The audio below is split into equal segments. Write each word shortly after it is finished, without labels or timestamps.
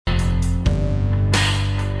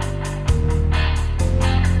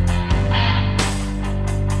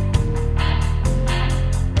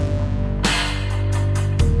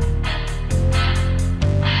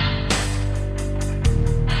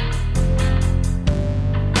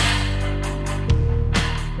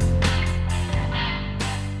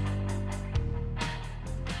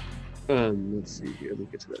Let's see here. Let me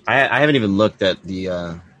get to that. I haven't even looked at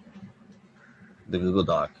the Google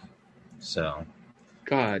Doc, so.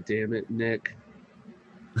 God damn it, Nick.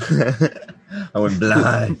 I went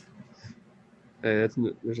blind. Hey, there's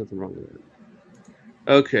nothing wrong with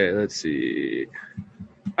that. Okay, let's see.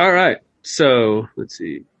 All right, so let's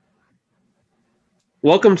see.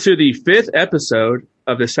 Welcome to the 5th episode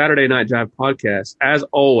of the Saturday Night Drive podcast. As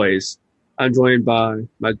always, I'm joined by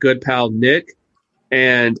my good pal Nick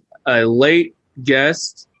and a late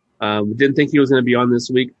guest. We didn't think he was going to be on this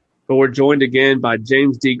week, but we're joined again by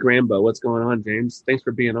James D. Grambo. What's going on, James? Thanks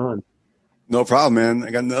for being on. No problem, man.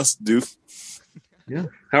 I got nothing else to do. Yeah.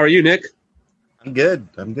 How are you, Nick? I'm good.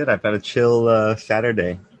 I've had a chill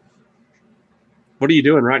Saturday. What are you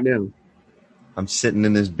doing right now? I'm sitting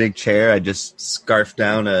in this big chair. I just scarfed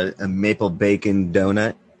down a maple bacon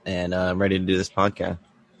donut, and I'm ready to do this podcast.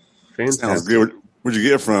 Fantastic. Sounds good. Where'd you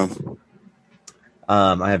get it from?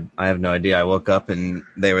 I have no idea. I woke up and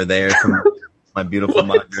they were there from my beautiful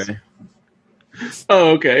madre.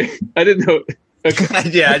 Oh, okay. I didn't know. Okay.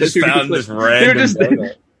 Yeah, I just found this random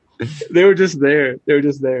donut. They were just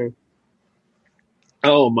there.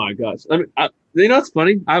 Oh my gosh. I mean, you know what's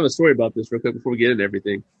funny? I have a story about this real quick before we get into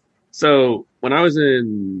everything. So when I was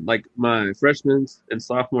in like my freshman and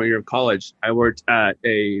sophomore year of college, I worked at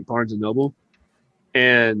a Barnes and Noble,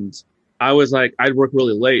 and I was like, I'd work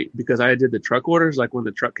really late because I did the truck orders. Like when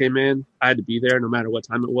the truck came in, I had to be there no matter what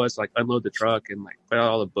time it was, like unload the truck and like put out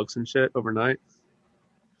all the books and shit overnight.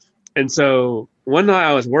 And so one night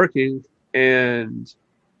I was working and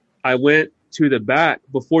I went to the back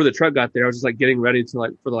before the truck got there. I was just like getting ready to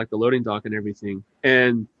like for like the loading dock and everything.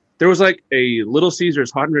 And there was like a Little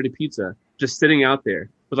Caesars hot and ready pizza just sitting out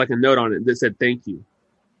there with like a note on it that said thank you.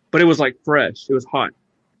 But it was like fresh. It was hot.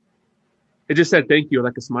 It just said thank you,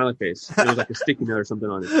 like a smiley face. It was like a sticky note or something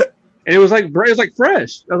on it. And it was like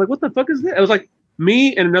fresh. I was like, what the fuck is that? It was like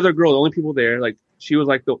me and another girl, the only people there. Like she was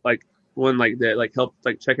like the like one like that like helped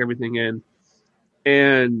like check everything in.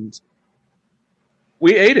 And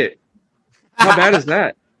we ate it. How bad is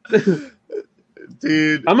that?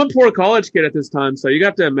 Dude, I'm a poor college kid at this time, so you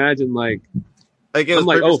got to imagine like I'm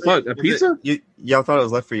like, oh fuck, a pizza? Y'all thought it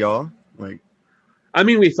was left for y'all? Like, I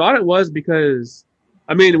mean, we thought it was because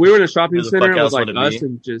I mean we were in a shopping center. It was like us be?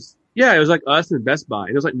 and just it was like us and Best Buy.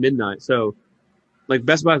 It was like midnight, so like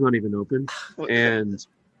Best Buy's not even open, and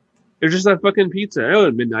it was just a fucking pizza. It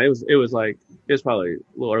was midnight. It was probably a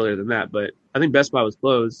little earlier than that, but I think Best Buy was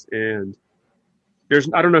closed, and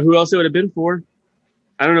I don't know who else it would have been for.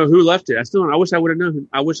 I don't know who left it. I wish I would have known.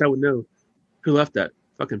 I wish I would know who left that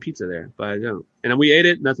fucking pizza there, but I don't. And then we ate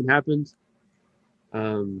it. Nothing happened.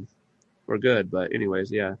 We're good. But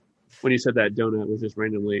anyways, yeah. When you said that donut was just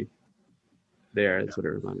randomly there, that's what it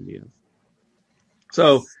reminded me of.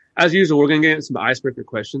 So as usual, we're gonna get into some icebreaker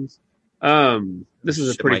questions. This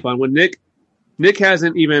is a pretty fun one. Nick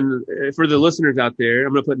hasn't even, for the listeners out there,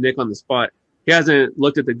 I'm gonna put Nick on the spot. He hasn't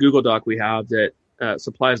looked at the Google Doc we have that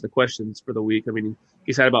supplies the questions for the week. I mean,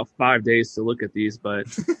 he's had about 5 days to look at these, but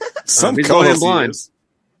he's going blind.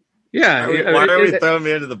 Yeah. Why are we throwing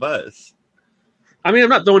me under the bus? I mean, I'm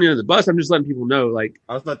not throwing you under the bus. I'm just letting people know, like,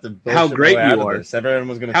 I was about to how great you are. Everyone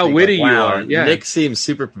was going to how witty you are. Yeah. Nick seemed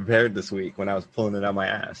super prepared this week when I was pulling it out my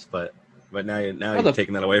ass, but now you're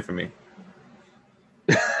taking that away from me.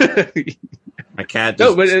 My cat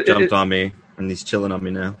just jumped on me, and he's chilling on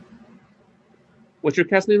me now. What's your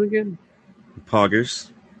cat's name again?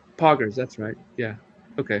 Poggers, that's right. Yeah.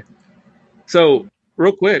 Okay. So,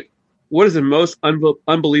 real quick, what is the most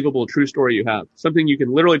unbelievable true story you have? Something you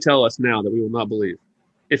can literally tell us now that we will not believe.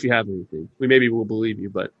 If you have anything. We maybe will believe you,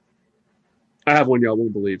 but I have one y'all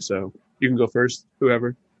won't believe, so you can go first,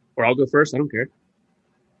 whoever. Or I'll go first, I don't care.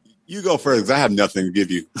 You go first, because I have nothing to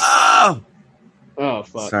give you. Oh,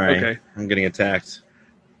 fuck. Sorry. Okay. I'm getting attacked.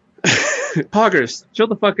 Poggers, chill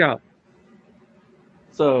the fuck out.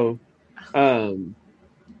 So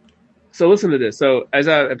listen to this. So as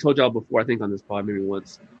I've told y'all before, I think on this pod maybe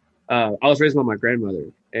once, I was raised by my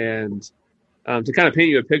grandmother, and to kind of paint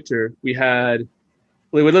you a picture, we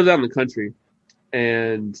lived out in the country,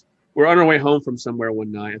 and we're on our way home from somewhere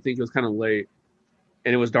one night. I think it was kind of late,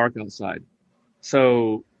 and it was dark outside.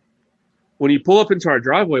 So when you pull up into our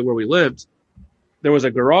driveway where we lived, there was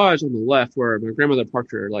a garage on the left where my grandmother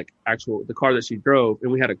parked her the car that she drove,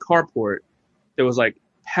 and we had a carport that was like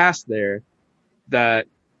past there that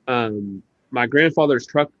my grandfather's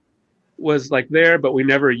truck was like there, but we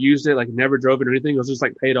never used it, like never drove it or anything. It was just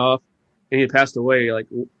like paid off, and he had passed away like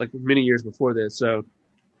many years before this. So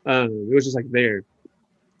it was just like there.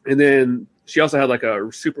 And then she also had like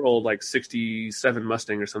a super old like 67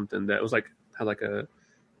 Mustang or something that was like had like a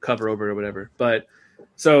cover over it or whatever. But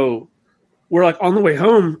so we're like on the way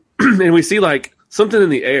home and we see like something in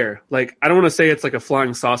the air. Like, I don't want to say it's like a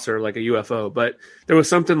flying saucer, like a UFO, but there was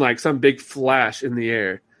something like some big flash in the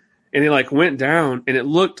air, and it like went down, and it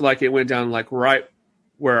looked like it went down like right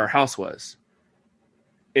where our house was.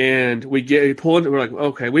 And we pull into, we're like,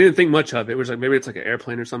 okay, we didn't think much of it. It was like, maybe it's like an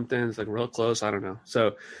airplane or something. It's like real close. I don't know.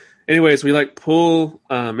 So anyways, we like pull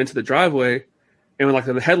into the driveway, and when like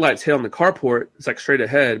the headlights hit on the carport, it's like straight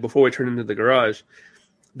ahead before we turn into the garage.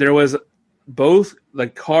 There was both the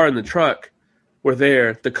car and the truck were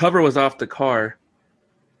there. The cover was off the car,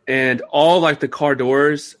 and all like the car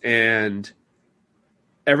doors and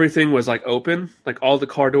everything was like open. Like all the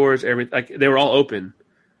car doors, everything, like they were all open.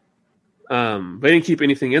 They didn't keep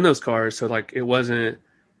anything in those cars, so like it wasn't.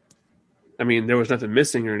 I mean, there was nothing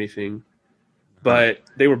missing or anything, but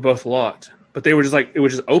they were both locked. But they were just like, it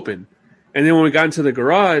was just open. And then when we got into the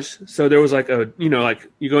garage, so there was like a, you know, like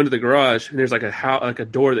you go into the garage and there's like a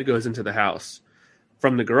door that goes into the house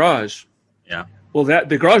from the garage. Yeah. Well,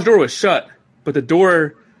 the garage door was shut, but the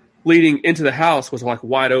door leading into the house was like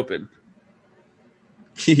wide open.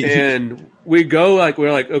 And we're like,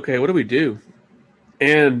 okay, what do we do?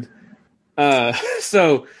 And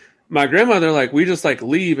so my grandmother, like, we just like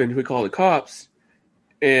leave and we call the cops,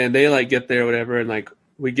 and they like get there, whatever. And like,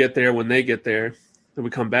 we get there when they get there, and we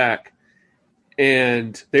come back,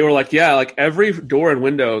 and they were like, yeah, like every door and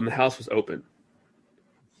window in the house was open.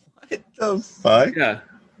 What the fuck? Yeah.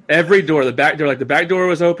 Every door, the back door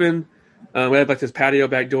was open. We had like this patio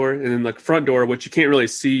back door, and then like front door, which you can't really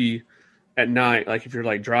see at night. Like if you're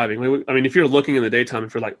like driving, I mean, if you're looking in the daytime,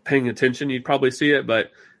 if you're like paying attention, you'd probably see it.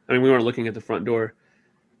 But I mean, we weren't looking at the front door.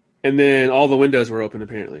 And then all the windows were open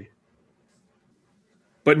apparently,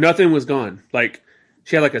 but nothing was gone. Like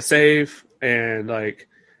she had like a safe and like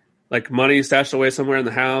money stashed away somewhere in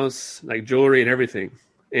the house, like jewelry and everything.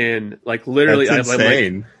 And like literally, That's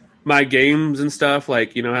insane. like my games and stuff.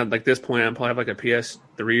 Like, you know, at like this point, I probably have like a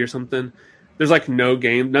PS3 or something. There's like no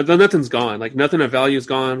game, nothing's gone. Like nothing of value is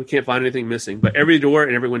gone. We can't find anything missing. But every door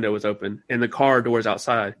and every window was open, and the car doors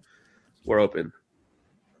outside were open.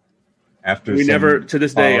 After we never, to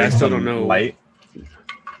this day, I still don't know. Light.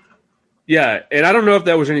 Yeah, and I don't know if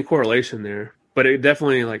that was any correlation there, but it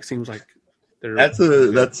definitely like seems like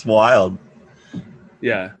that's wild.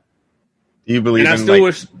 Yeah. Do you believe and in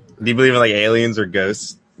do you believe in like aliens or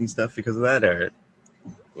ghosts and stuff because of that, or?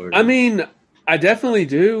 I mean, I definitely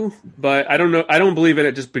do, but I don't know. I don't believe in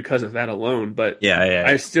it just because of that alone. But yeah.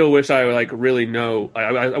 I still wish I like really know.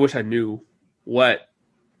 I wish I knew what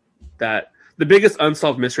that. The biggest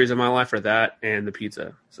unsolved mysteries of my life are that and the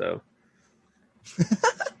pizza. So,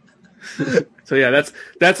 so yeah,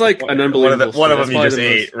 that's like an unbelievable. One of them you just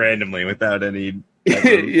ate randomly without any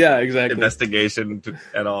yeah, exactly investigation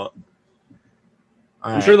at all.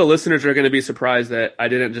 I'm sure the listeners are going to be surprised that I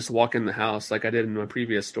didn't just walk in the house like I did in my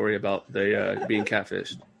previous story about the being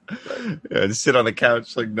catfished. Yeah, just sit on the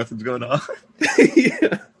couch like nothing's going on.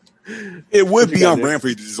 Yeah. It would be on brand for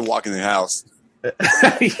you to just walk in the house.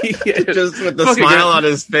 Yeah, just with the smile on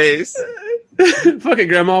his face. Fuck it,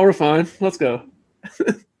 Grandma, we're fine. Let's go.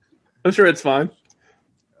 I'm sure it's fine.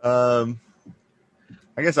 I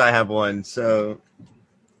guess I have one. So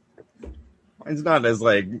mine's not as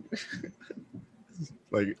like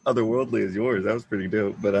otherworldly as yours. That was pretty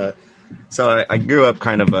dope. But so I grew up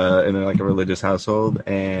kind of in like a religious household,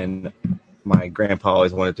 and my grandpa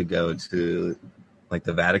always wanted to go to like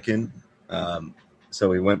the Vatican. So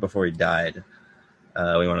we went before he died.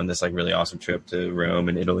 We went on this like really awesome trip to Rome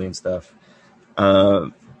and Italy and stuff.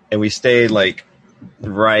 And we stayed like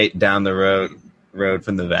right down the road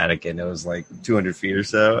from the Vatican. It was like 200 feet or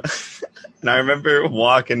so. And I remember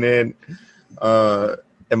walking in,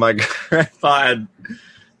 and my grandpa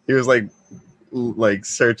he was like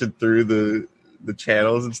searching through the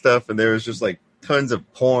channels and stuff, and there was just like tons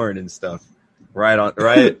of porn and stuff right on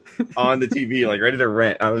the TV, like ready to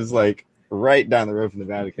rent. I was like right down the road from the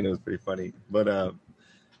Vatican. It was pretty funny, but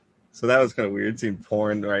so that was kind of weird seeing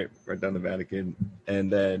porn right down the Vatican. And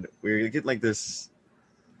then we were getting this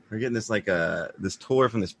tour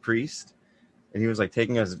from this priest, and he was like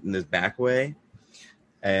taking us in this back way,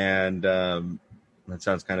 and that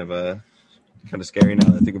sounds kind of scary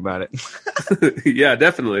now that I think about it. Yeah,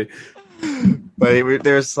 definitely. But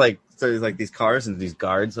there's these cars and these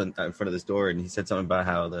guards in front of this door, and he said something about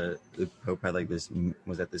how the Pope had like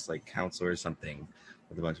was at this like council or something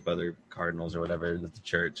with a bunch of other cardinals or whatever at the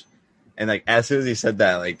church. And like as soon as he said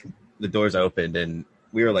that, like the doors opened, and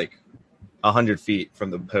we were like 100 feet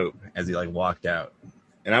from the Pope as he like walked out.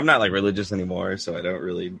 And I'm not like religious anymore, so I don't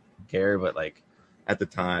really care. But like at the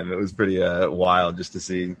time, it was pretty wild just to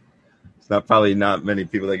see. It's probably not many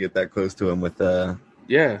people that get that close to him with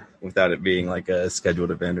Yeah. without it being like a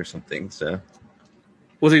scheduled event or something. So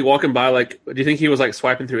Was he walking by, like, do you think he was, like,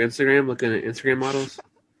 swiping through Instagram, looking at Instagram models?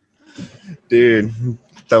 dude,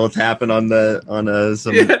 double tapping on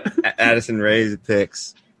some Addison Rae's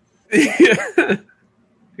pics. Yeah.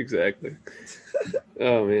 Exactly.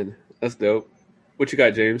 Oh, man. That's dope. What you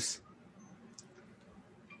got, James?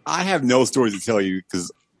 I have no stories to tell you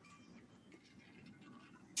because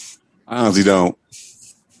I honestly don't.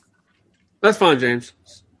 That's fine, James.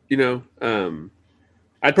 You know,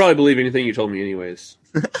 I'd probably believe anything you told me anyways.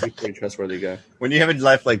 You're a pretty trustworthy guy. When you have a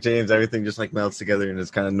life like James, everything just like melts together and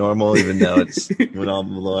it's kind of normal, even though it's went all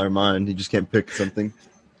below our mind. You just can't pick something.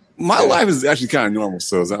 My life is actually kind of normal,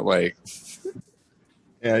 so it's not like.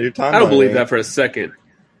 Yeah, your time. I don't believe that for a second.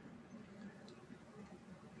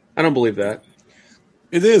 I don't believe that.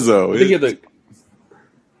 It is though. I think you have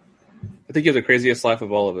the craziest life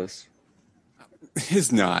of all of us.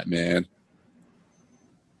 It's not, man.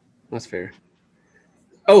 That's fair.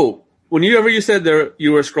 Oh, when you said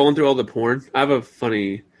you were scrolling through all the porn, I have a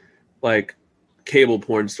funny, like, cable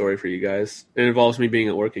porn story for you guys. It involves me being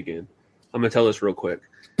at work again. I'm gonna tell this real quick.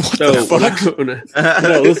 No,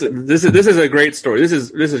 listen. This is a great story. This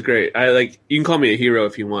is great. You can call me a hero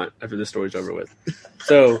if you want after this story's over with.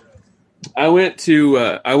 So, I worked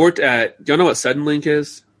at. Do y'all know what Suddenlink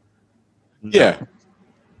is? Yeah.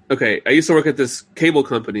 Okay, I used to work at this cable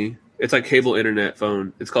company. It's like cable internet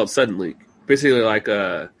phone. It's called Suddenlink. Basically like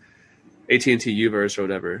AT&T Uverse or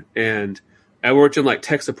whatever. And I worked in like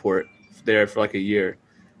tech support there for like a year.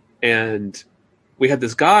 And we had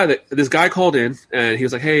this guy called in and he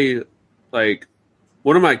was like, hey, like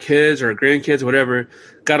one of my kids or grandkids or whatever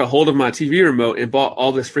got a hold of my TV remote and bought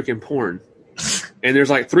all this freaking porn. And there's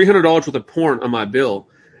like $300 worth of porn on my bill.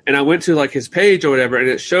 And I went to like his page or whatever and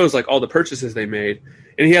it shows like all the purchases they made.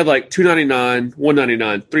 And he had like $2.99,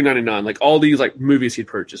 $1.99, $3.99, like all these like movies he'd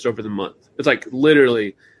purchased over the month. It's like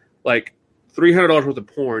literally like $300 worth of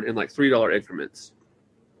porn in like $3 increments.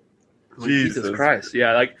 Like, Jesus Christ.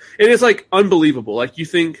 Yeah, like it is like unbelievable. Like you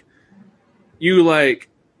think you look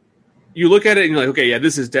at it and you're like, okay, yeah,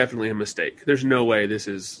 this is definitely a mistake. There's no way this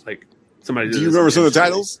is like somebody. Do you remember some of the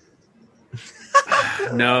titles?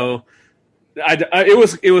 No.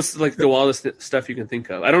 It was like the wildest stuff you can think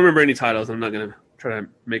of. I don't remember any titles. I'm not gonna try to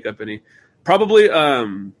make up any. Probably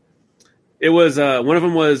it was one of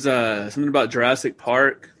them was something about Jurassic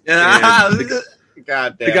Park. God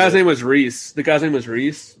damn. The guy's name was Reese.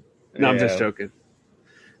 No, I'm just joking.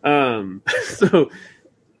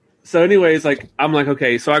 So anyways, like I'm like,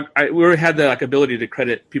 okay, so we had the like ability to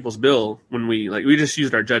credit people's bill when we just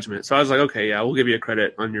used our judgment. So I was like, okay, yeah, we'll give you a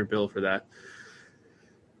credit on your bill for that.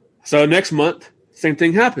 So next month, same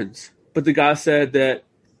thing happens. But the guy said that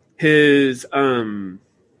his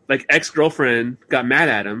like ex-girlfriend got mad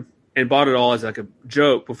at him and bought it all as like a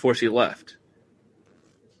joke before she left.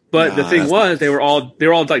 But the thing was they were all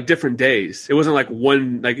like different days. It wasn't like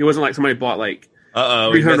one, like it wasn't like somebody bought like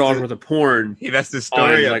 $300 worth of porn. He messed the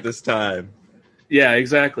story up like, this time. Yeah,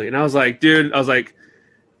 exactly. And I was like, dude,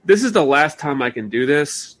 this is the last time I can do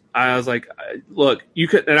this. I was like, look, you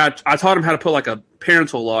could, and I taught him how to put like a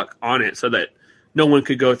parental lock on it so that no one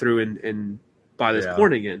could go through and buy this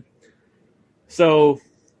porn again. So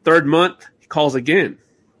third month, he calls again.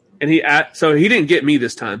 And so he didn't get me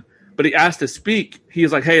this time, but he asked to speak. He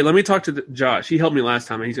was like, hey, let me talk to Josh. He helped me last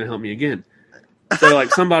time and he's going to help me again. So like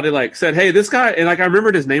somebody like said, hey, this guy, and like I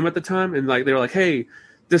remembered his name at the time. And like, they were like, hey,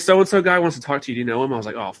 this so-and-so guy wants to talk to you. Do you know him? I was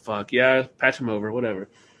like, oh, fuck. Yeah, patch him over, whatever.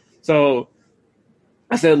 So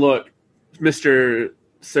I said, look, Mr.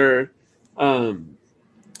 Sir,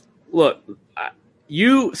 look,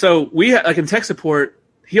 so we had, like in tech support,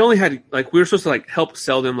 he only had, like, we were supposed to like help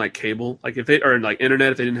sell them like cable, like if they, or like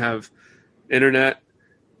internet, if they didn't have internet.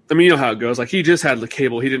 I mean, you know how it goes. Like he just had the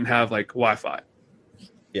cable. He didn't have like Wi-Fi.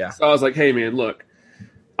 Yeah. So I was like, hey man, look,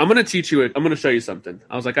 I'm going to teach you I'm going to show you something.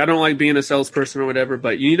 I was like, I don't like being a salesperson or whatever,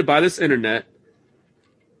 but you need to buy this internet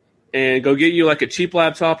and go get you like a cheap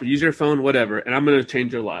laptop or use your phone, whatever. And I'm going to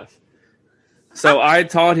change your life. So I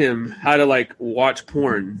taught him how to like watch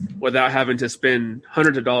porn without having to spend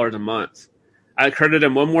hundreds of dollars a month. I credited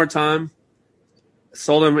him one more time,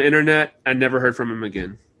 sold him internet, and never heard from him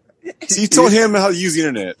again. So you told him how to use the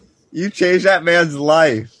internet. You changed that man's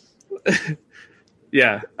life.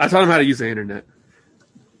 Yeah, I taught him how to use the internet.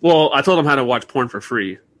 Well, I told him how to watch porn for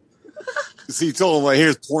free. So you told him, like,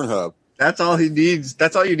 here's Pornhub. That's all he needs.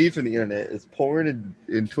 That's all you need from the internet is porn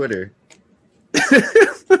and Twitter.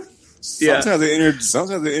 Sometimes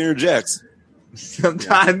it interjects.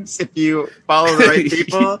 Sometimes if you follow the right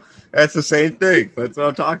people, that's the same thing. That's what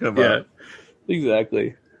I'm talking about. Yeah,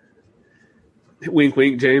 exactly. Wink,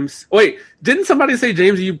 wink, James. Wait, didn't somebody say,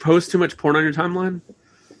 James, you post too much porn on your timeline?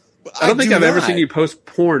 I don't think I've ever seen you post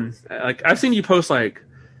porn. Like, I've seen you post like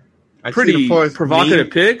pretty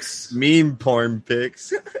provocative pics, meme porn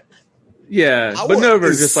pics. Yeah, but never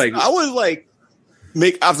just like I would like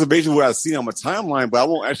make observations of what I've seen on my timeline, but I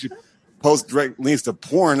won't actually post direct links to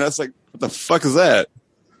porn. That's like, what the fuck is that?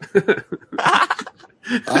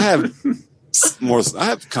 I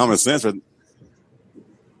have common sense, but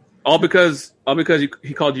all because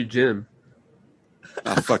he called you Jim.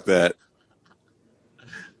 Fuck that.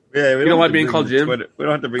 Yeah, you don't like being called Jim. We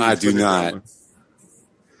don't have to bring. I do not.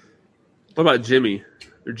 What about Jimmy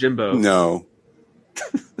or Jimbo? No.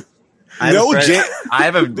 I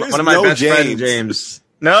have one of my best friends, James.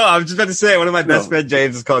 No, I was just about to say one of my best friends,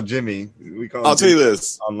 James, is called Jimmy. I'll tell you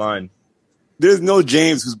this online. There's no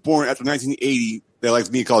James who's born after 1980 that likes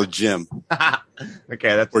being called Jim.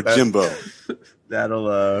 Okay, that's Jimbo.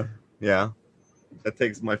 That'll yeah. That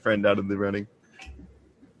takes my friend out of the running.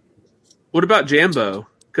 What about Jambo?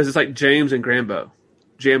 Because it's like James and Grambo.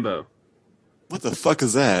 Jambo. What the fuck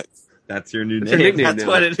is that? That's your new name. Your That's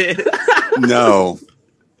what it is. No.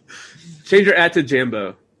 Change your ad to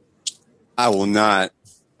Jambo. I will not.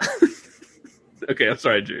 Okay, I'm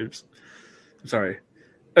sorry, James. I'm sorry.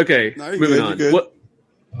 Okay, no, moving on.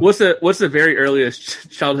 What's the very earliest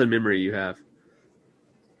childhood memory you have?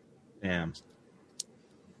 Damn.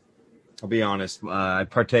 I'll be honest. I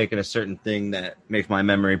partake in a certain thing that makes my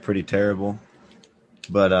memory pretty terrible.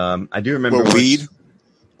 But I do remember weed.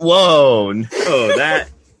 Whoa!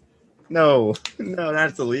 No,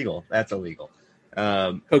 that's illegal. That's illegal.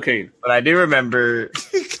 Cocaine. But I do remember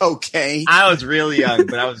cocaine. I was really young,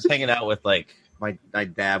 but I was hanging out with like my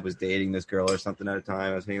dad was dating this girl or something at a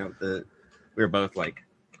time. I was hanging out with we were both like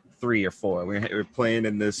 3 or 4. We were playing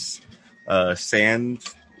in this sand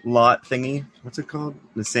lot thingy. What's it called?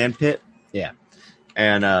 The sand pit. Yeah.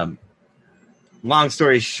 And long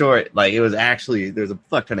story short, like it was actually there's a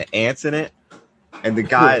fuck ton of ants in it, and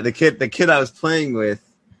the kid I was playing with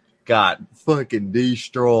got fucking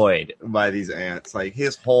destroyed by these ants. Like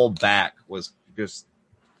his whole back was just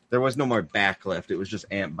there was no more back left. It was just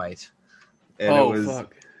ant bite. And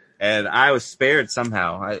fuck. And I was spared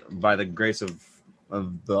somehow by the grace of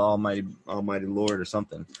the Almighty Lord or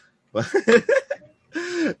something. But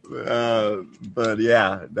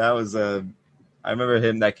yeah, that was I remember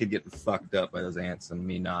that kid getting fucked up by those ants and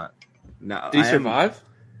me not. No, did he survive?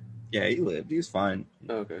 Yeah, he lived. He was fine.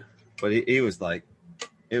 Oh, okay. But he was like,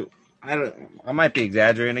 I might be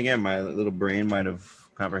exaggerating again. My little brain might have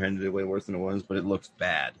comprehended it way worse than it was, but it looks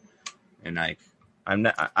bad. And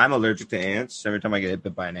I'm allergic to ants. Every time I get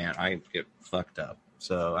bit by an ant, I get fucked up.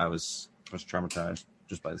 So I was traumatized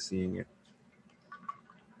just by seeing it.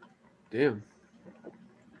 Damn.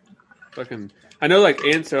 Fucking. I know like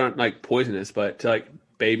ants aren't like poisonous, but to like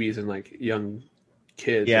babies and like young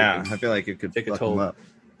kids. Yeah, I feel like it could take a fuck toll. them up.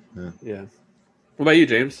 Yeah. What about you,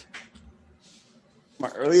 James? My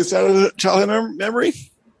earliest childhood memory?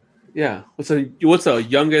 Yeah. What's the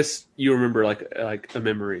youngest you remember like a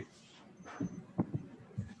memory?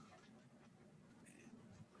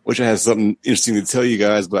 Wish I had something interesting to tell you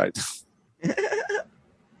guys, but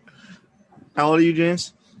How old are you,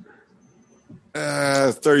 James?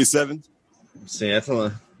 37. See, that's a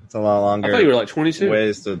lot longer. I thought you were like 22.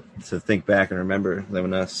 Ways to think back and remember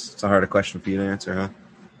than us. It's a harder question for you to answer, huh?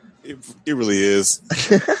 It really is.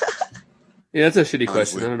 Yeah, that's a shitty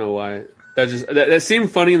question. Honestly. I don't know why. That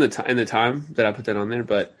seemed funny in the time that I put that on there,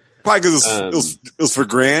 but probably because it was for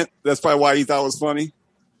Grant. That's probably why he thought it was funny.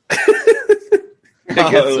 I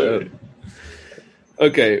guess so.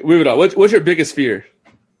 Okay, moving on. What's your biggest fear?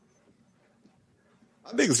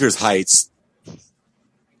 My biggest fear is heights.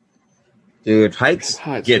 Dude, heights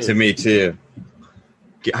get to me too.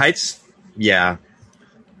 Heights, yeah.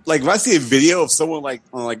 Like if I see a video of someone like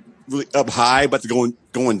really up high, but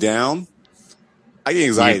going down, I get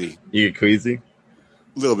anxiety. You get queasy?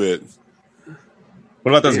 A little bit.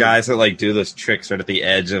 What about those guys that like do those tricks right at the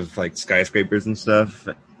edge of like skyscrapers and stuff?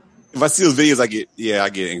 If I see those videos, I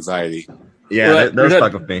get anxiety. Yeah, those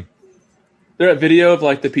fuck with me. There's a video of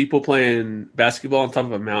like the people playing basketball on top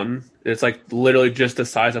of a mountain. It's like literally just the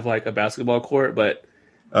size of like a basketball court. But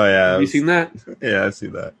oh yeah, have you seen that? Yeah, I've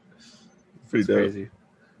seen that. Pretty dope. Crazy.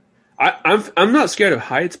 I'm not scared of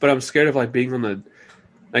heights, but I'm scared of like being on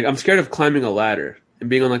I'm scared of climbing a ladder and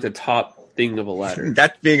being on like the top thing of a ladder.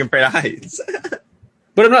 That's being afraid of heights.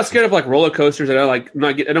 But I'm not scared of like roller coasters. And I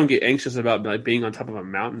don't get anxious about like being on top of a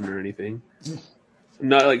mountain or anything. I'm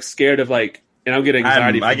not like scared of like, and I'm getting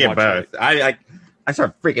anxiety. I get both. I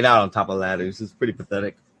start freaking out on top of ladders. It's pretty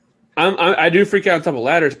pathetic. I do freak out on top of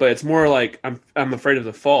ladders, but it's more like I'm afraid of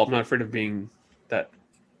the fall. I'm not afraid of being that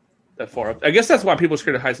far up. I guess that's why people are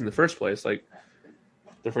scared of heights in the first place. Like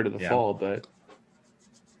they're afraid of the fall, but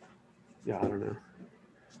yeah, I don't know.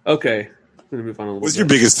 Okay, I'm gonna move on a little. What's your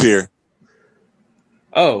biggest fear?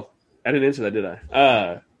 Oh, I didn't answer that, did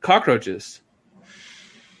I? Cockroaches.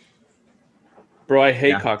 Bro, I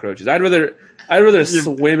hate cockroaches. I'd rather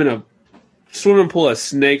swim in a swimming pool of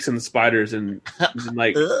snakes and spiders and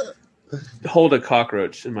like hold a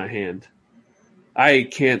cockroach in my hand. I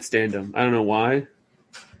can't stand them. I don't know why,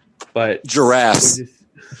 but giraffes.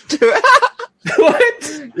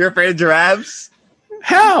 What? You're afraid of giraffes?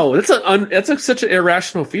 How? That's such an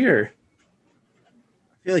irrational fear.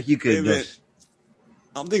 I feel like you could.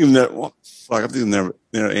 I'm thinking that. Well, fuck, I'm thinking never.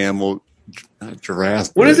 Animal.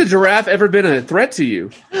 Giraffe. When has a giraffe ever been a threat to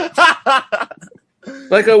you?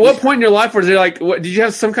 Like, at what point in your life was it like? What, did you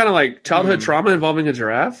have some kind of like childhood trauma involving a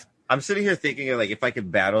giraffe? I'm sitting here thinking of like if I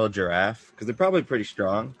could battle a giraffe because they're probably pretty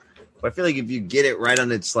strong. But I feel like if you get it right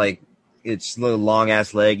on its little long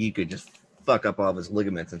ass leg, you could just fuck up all of its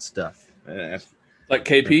ligaments and stuff. Like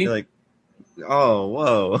KP? Like, oh,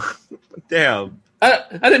 whoa, damn. I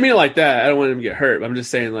didn't mean it like that. I don't want him to get hurt. I'm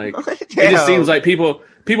just saying like it just seems like people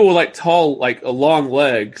with like tall, like long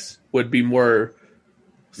legs would be more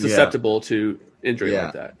susceptible to injury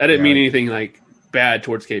like that. I didn't mean anything like bad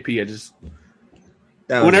towards KP. I just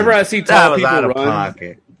whenever I see tall people run,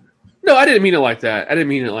 pocket. No, I didn't mean it like that. I didn't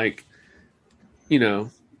mean it like,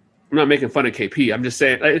 I'm not making fun of KP. I'm just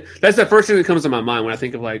saying that's the first thing that comes to my mind when I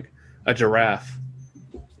think of like a giraffe.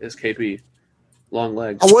 Is KP long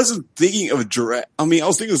legs? I wasn't thinking of a giraffe. I mean, I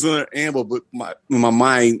was thinking of another animal, but my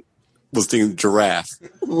mind was thinking giraffe.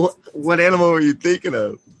 What animal were you thinking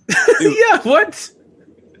of? Yeah, what?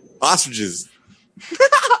 Ostriches.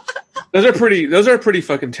 Those are pretty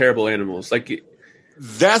fucking terrible animals. Like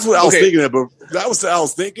that's what I was thinking of. But that was what I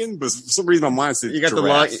was thinking. But for some reason, my mind said you got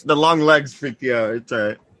giraffes. the long legs freaked you out. It's all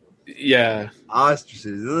right. Yeah,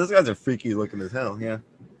 ostriches. Those guys are freaky looking as hell. Yeah.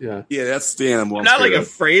 Yeah, that's the animal. I'm not like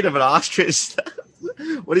afraid of an ostrich.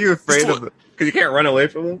 What are you afraid of? Because you can't run away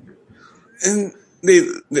from them. And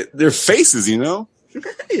their faces,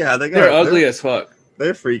 Yeah, they're ugly as fuck.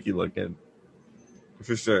 They're freaky looking,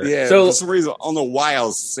 for sure. Yeah. So for some reason, I don't know why I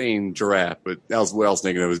was saying giraffe, but that was what I was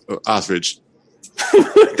thinking of. Ostrich.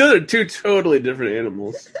 Those are two totally different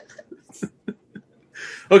animals.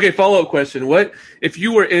 Okay, follow-up question: what if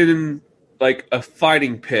you were in like a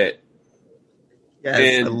fighting pit? Yes,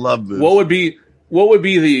 and I love this. What would be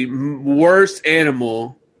the worst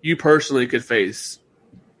animal you personally could face?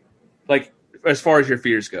 Like, as far as your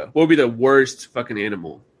fears go, what would be the worst fucking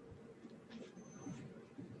animal?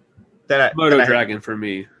 Moto dragon for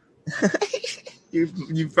me.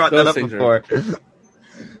 you brought that up before.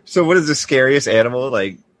 So, what is the scariest animal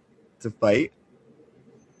like to fight?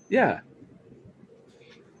 Yeah,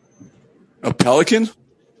 a pelican.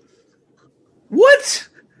 What?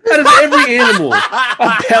 Out of every animal,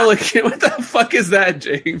 a pelican. What the fuck is that,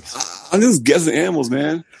 James? I'm just guessing animals,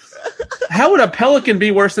 man. How would a pelican be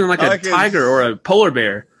worse than like a tiger or a polar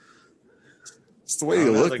bear? It's the way they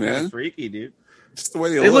look, man. Freaky, dude. It's the way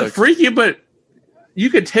they look. They look freaky, but you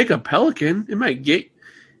could take a pelican. It might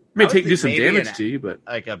do some damage to you, but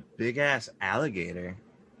like a big ass alligator,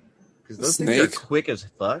 because those things are quick as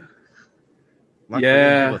fuck.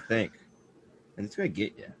 People think, and it's gonna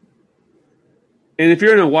get you. And if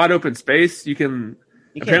you're in a wide open space, you can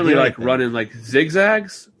apparently like run in like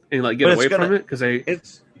zigzags and like get away from it because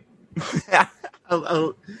it's. Fuck!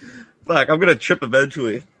 I'm gonna trip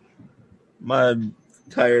eventually. I'm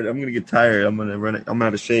tired. I'm gonna get tired. I'm gonna run it. I'm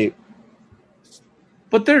out of shape.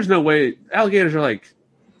 But there's no way alligators are like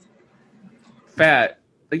fat.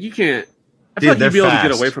 Like you can't. I feel like you'd be able to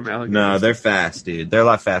get away from alligators. No, they're fast, dude. They're a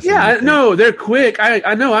lot faster. Yeah, no, they're quick.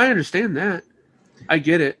 I know. I understand that. I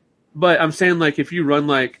get it. But I'm saying, like, if you run,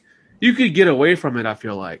 like, you could get away from it, I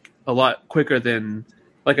feel like, a lot quicker than,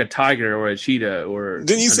 like, a tiger or a cheetah or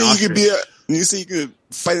Didn't you say you could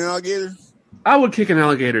fight an alligator? I would kick an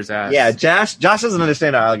alligator's ass. Yeah, Josh doesn't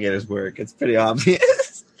understand how alligators work. It's pretty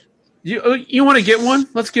obvious. You want to get one?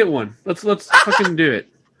 Let's get one. Let's fucking do it.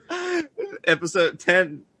 Episode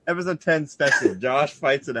 10 special. Josh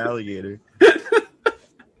fights an alligator.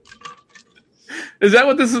 Is that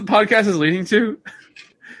what this podcast is leading to?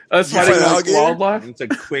 Us fighting wildlife? It's a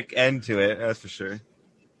quick end to it, that's for sure.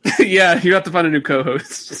 Yeah, you have to find a new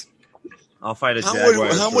co-host. I'll find a jaguar.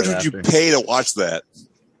 How much would you pay to watch that?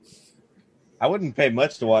 I wouldn't pay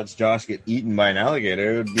much to watch Josh get eaten by an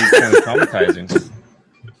alligator. It would be kind of traumatizing.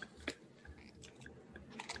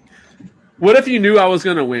 What if you knew I was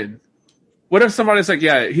going to win? What if somebody's like,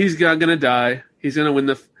 yeah, he's going to die. He's going to win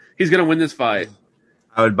this fight.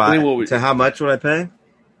 I would buy. To how much would I pay?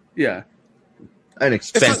 Yeah. an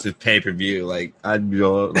expensive pay-per-view. Like I'd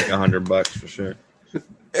go like $100 for sure.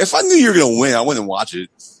 If I knew you were gonna win, I wouldn't watch it.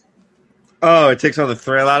 Oh, it takes all the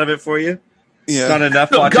thrill out of it for you. Yeah, It's not enough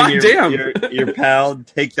Oh, watching goddamn. your pal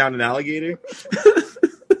take down an alligator.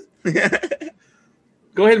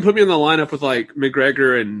 Go ahead and put me in the lineup with like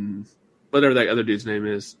McGregor and whatever that other dude's name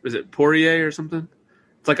is. Is it Poirier or something?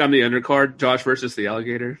 It's like on the undercard, Josh versus the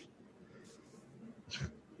alligator.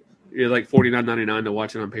 You're like $49.99 to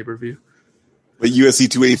watch it on pay-per-view. but UFC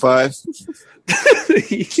 285.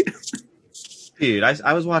 Dude,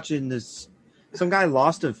 I was watching this. Some guy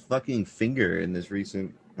lost a fucking finger in this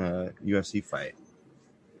recent UFC fight.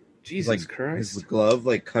 Jesus Like Christ. his glove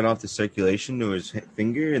like cut off the circulation to his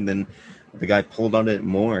finger, and then the guy pulled on it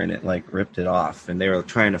more, and it like ripped it off. And they were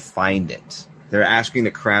trying to find it. They're asking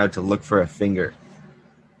the crowd to look for a finger.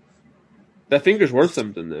 That finger's worth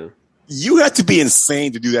something, though. You have to be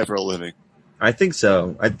insane to do that for a living. I think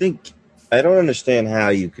so. I don't understand how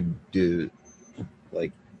you could do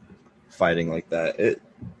like fighting like that.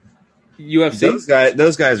 UFC?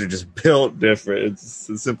 Those guys are just built different. It's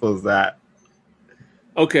as simple as that.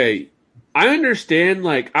 Okay, I understand.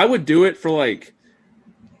 Like, I would do it for like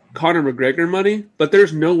Conor McGregor money, but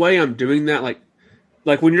there's no way I'm doing that.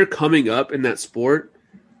 Like when you're coming up in that sport,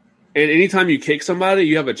 and anytime you kick somebody,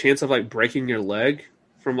 you have a chance of like breaking your leg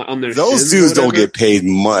from like on their. Those shins or dudes don't whatever. get paid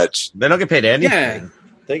much. They don't get paid anything. Yeah.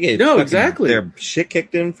 They get No, fucking exactly. their shit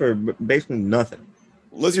kicked in for basically nothing.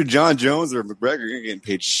 Unless you're John Jones or McGregor, you're getting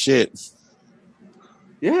paid shit.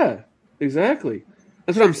 Yeah, exactly.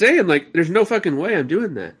 That's what I'm saying. Like, there's no fucking way I'm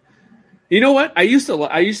doing that. You know what? I used to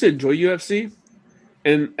enjoy UFC,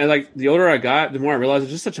 and like the older I got, the more I realized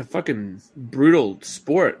it's just such a fucking brutal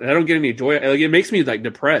sport. I don't get any joy. Like, it makes me like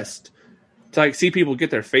depressed to like see people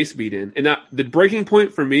get their face beat in. And the breaking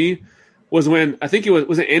point for me was when I think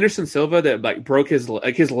was it Anderson Silva that like broke his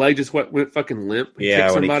leg just went fucking limp. Yeah,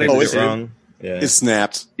 kicked when somebody he in kicked the it shin. wrong. Yeah. It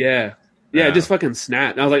snapped. Yeah, Yeah. it just fucking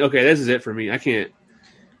snapped. And I was like, okay, this is it for me. I can't.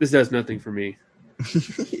 This does nothing for me.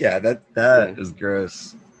 Yeah, that is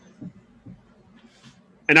gross.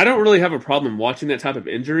 And I don't really have a problem watching that type of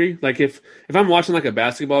injury. Like if I'm watching like a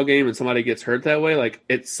basketball game and somebody gets hurt that way, like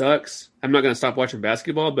it sucks. I'm not going to stop watching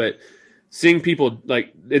basketball, but seeing people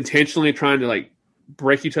like intentionally trying to like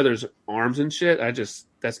break each other's arms and shit,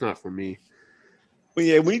 that's not for me. Well,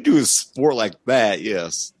 yeah, when you do a sport like that,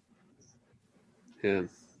 yes. Yeah.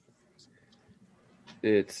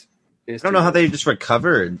 It's I don't know how they just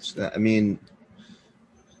recovered. I mean,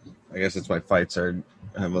 I guess it's why fights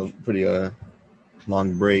have a pretty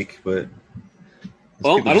long break, but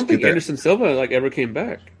well, people I just don't think get that- Anderson Silva like ever came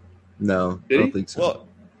back. No, Did I don't he? think so.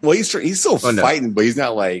 Well, he's still Oh, no. fighting, but he's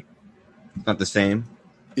not like, Not the same.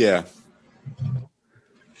 yeah.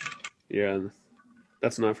 Yeah,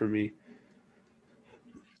 that's not for me.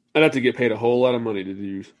 I'd have to get paid a whole lot of money to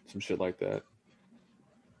do some shit like that.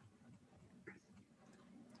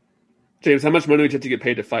 James, how much money would you have to get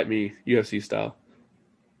paid to fight me UFC style?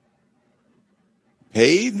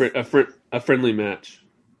 Paid? A friendly match.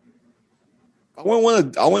 I wouldn't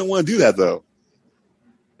want to do that though.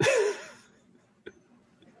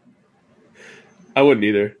 I wouldn't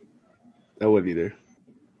either. I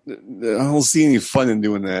I don't see any fun in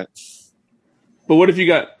doing that. But what if you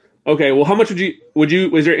got okay? Well, how much would you?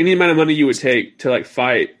 Was there any amount of money you would take to like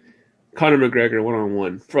fight Conor McGregor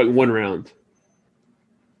 1-on-1 for like one round?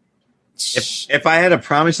 If I had to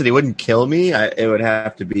promise that he wouldn't kill me, it would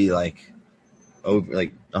have to be like over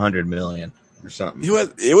like 100 million or something.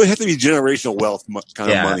 It would have to be generational wealth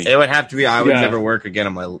kind of money. It would have to be. I would Yeah. never work again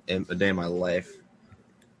in a day in my life.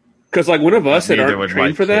 Because like one of us that Neither aren't would my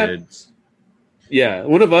trained for that, kids. yeah,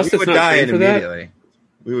 one of us We that's would not die trained for that, immediately.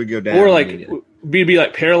 We would go down. or like immediately. we'd be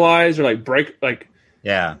like paralyzed or like break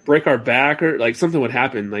our back or like something would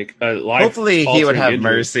happen. Like a life. Hopefully he would have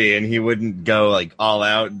injury. mercy and he wouldn't go like all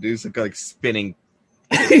out and do some like spinning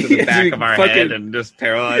to the Yeah, back dude, of our fucking- head and just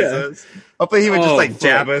paralyze Yeah. us. Hopefully he would just Oh, like fuck.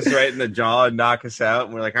 jab us right in the jaw and knock us out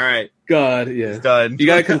and we're like, all right, God, yeah. it's done. You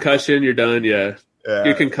got a concussion, you're done. Yeah, Yeah.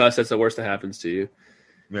 you're concussed. That's the worst that happens to you.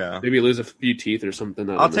 Yeah. Maybe you lose a few teeth or something.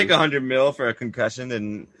 I I'll don't take know. 100 mil for a concussion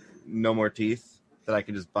and no more teeth that I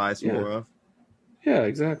can just buy some Yeah. more of. Yeah,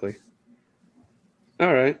 exactly.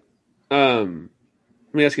 All right. Let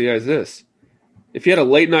me ask you guys this: if you had a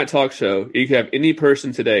late night talk show, you could have any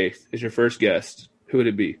person today as your first guest. Who would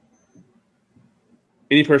it be?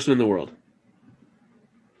 Any person in the world.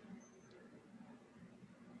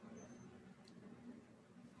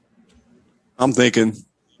 I'm thinking,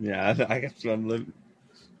 Yeah, I guess I'm living.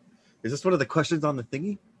 Is this one of the questions on the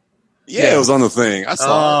thingy? yeah, it was on the thing. I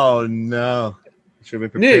saw Oh no! Should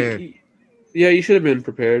have been prepared. Nick, yeah, you should have been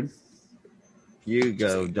prepared. You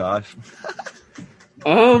go, Josh.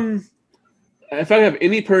 If I have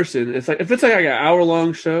any person, it's like if it's like an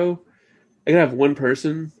hour-long show, I can have one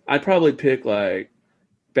person. I'd probably pick like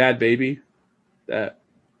Bad Baby, that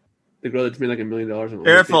the girl that's made like $1 million. No, I'm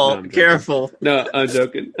joking. Careful. No, I'm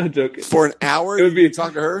joking. I'm joking. For an hour, It would be- you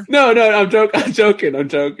talk to her. No, I'm joking. I'm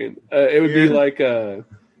joking. It would be like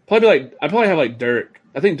probably like I'd probably have like Dirk.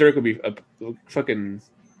 I think Dirk would be a fucking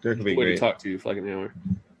Dirk would be way to great. talk to you for like an hour.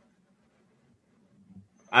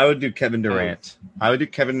 I would do Kevin Durant. I would do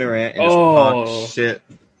Kevin Durant and just Oh. talk shit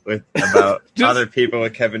about Just- other people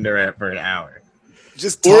with Kevin Durant for an hour.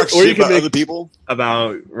 Just Or talk you shit can about make- other people.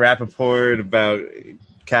 About Rappaport, about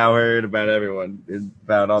Cowherd, about everyone,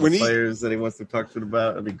 about all When the he- players that he wants to talk shit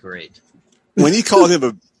about. That'd be great. When he called him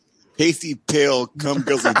a pasty, pale, cum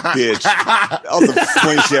guzzling bitch, that was the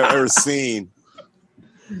funniest shit I've ever seen.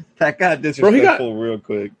 That got Bro, disrespectul real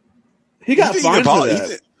quick. He got didn't fined for apolo- that. he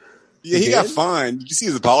did- Yeah, he He got did? fined. Did you see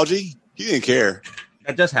his apology? He didn't care.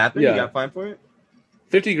 That just happened. Yeah. You got fined for it.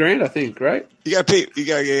 $50,000, I think, right? He got paid. He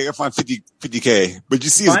got fined 50K. But did you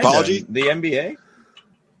see his Fined apology? him. The NBA.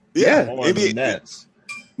 Yeah. Or the NBA, Nets.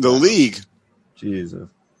 the league. Jesus.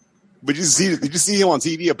 But did you see him on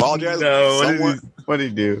TV apologize? No. Somewhat? What did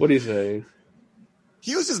he do? What do you say?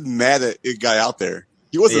 He was just mad that it got out there.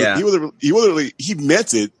 He wasn't. Yeah. He literally. He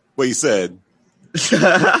meant it. What he said.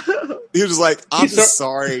 He was just like, "I'm He's just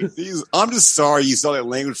sorry. I'm just sorry you saw that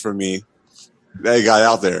language from me. That it got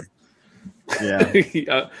out there.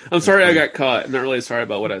 Yeah, I'm sorry I got caught. I'm not really sorry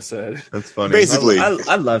about what I said. that's funny. Basically.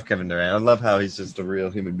 I love Kevin Durant. I love how he's just a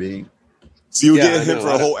real human being. So you were Yeah, getting I him know. for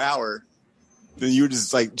a whole hour. Then you were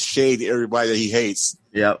just like shading everybody that he hates.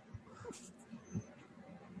 Yep.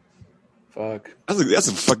 Fuck. That's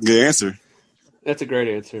a fucking good answer. That's a great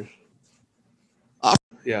answer. Ah.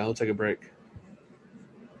 Yeah, I'll take a break.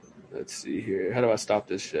 Let's see here. How do I stop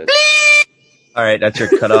this shit? All right, that's your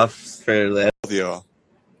cutoff for that. Both of y'all.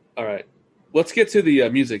 All right. Let's get to the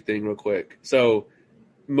music thing real quick. So,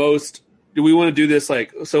 do we want to do this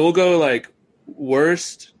like, so we'll go like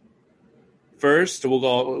worst first, we'll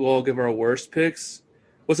all give our worst picks.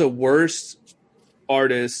 What's a worst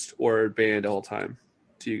artist or band all time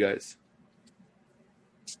to you guys?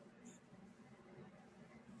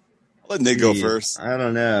 I'll let Nick go Jeez, first. I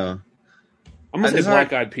don't know. I'm going to It's say hard-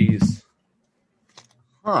 Black Eyed Peas.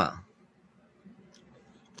 Huh.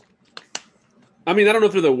 I mean, I don't know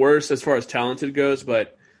if they're the worst as far as talented goes,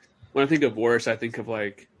 but when I think of worst, I think of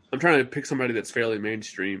like, I'm trying to pick somebody that's fairly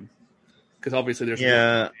mainstream. Because obviously there's some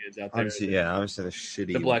Yeah. bands out there. Obviously, yeah. Obviously, the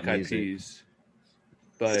shitty. The Black Eyed music. Peas.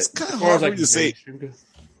 But It's kinda as far hard as for like me to say. mainstream goes-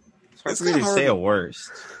 It's hard It's for me kinda to hard say to- a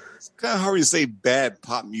worst. It's kind of hard to say bad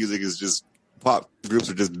pop music is just pop groups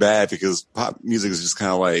are just bad because pop music is just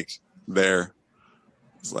kind of like there.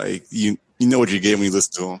 It's like you know what you get when you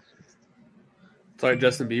listen to them. It's like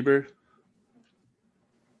Justin Bieber.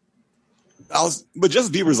 But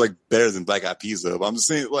Justin Bieber is like better than Black Eyed Peas though. But I'm just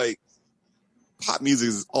saying like pop music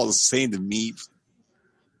is all the same to me.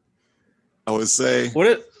 I would say.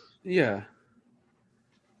 Yeah.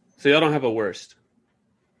 So y'all don't have a worst.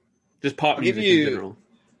 Just pop I'll give music you- in general.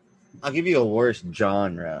 I'll give you a worst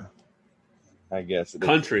genre. I guess it is.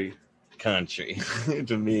 Country. Country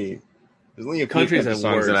to me. There's only a few Country's country the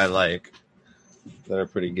songs that worst. I like that are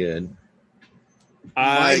pretty good. My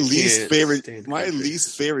I least can't favorite stand my country.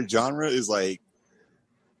 least favorite genre is like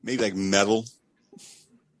maybe like metal.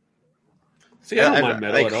 See, I don't mind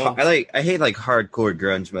metal at all. I hate like hardcore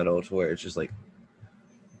grunge metal to where it's just like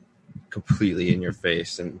completely in your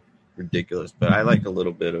face and ridiculous. But I like a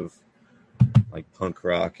little bit of like punk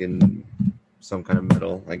rock and some kind of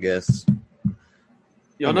metal, I guess.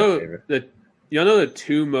 Y'all not my know favorite. the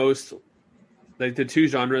two most, like the two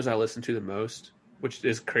genres I listen to the most, which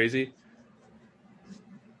is crazy.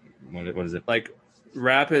 What is it? Like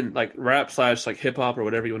rap and like rap / like hip hop or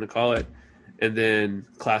whatever you want to call it, and then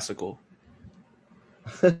classical.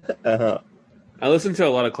 Uh-huh. I listen to a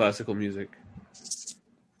lot of classical music.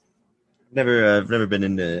 I've never been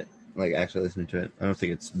into like actually listening to it. I don't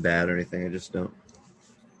think it's bad or anything. I just don't.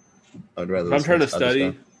 I'd rather. If I'm listen trying to other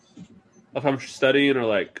study, stuff. if I'm studying or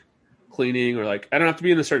like cleaning or like I don't have to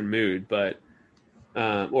be in a certain mood, but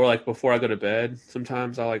or like before I go to bed,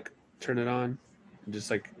 sometimes I'll like turn it on. And just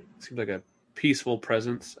like it seems like a peaceful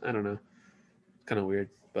presence. I don't know. It's kind of weird,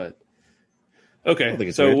 but I okay. don't think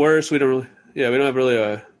it's So weird. worst, we don't have really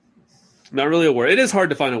a. Not really a worst. It is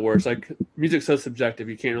hard to find a worst. Like music's so subjective,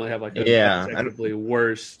 you can't really have like a Yeah, objectively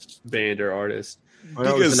worst band or artist. I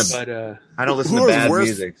don't Because- listen to, But I don't listen to whoever's bad worse-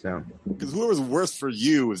 music. So Because whoever's worse for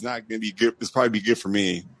you is not going to be good. It's probably be good for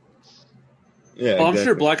me. yeah, I'm sure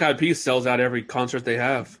exactly. Black Eyed Peas sells out every concert they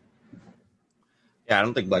have. Yeah, I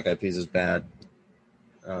don't think Black Eyed Peas is bad.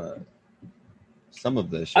 some of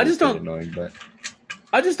the shit I just is pretty don't- annoying, but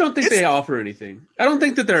I just don't think they offer anything. I don't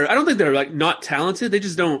think they're like not talented. They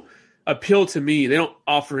just don't appeal to me. They don't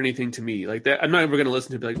offer anything to me like that. I'm not ever going to listen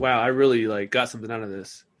to it and be like, wow, I really like got something out of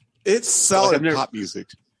this. It's solid I've never- pop music.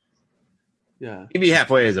 Yeah. Maybe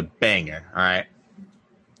Halfway is a banger. All right,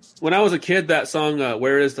 When I was a kid, that song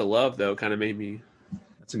 "Where Is the Love" though kind of made me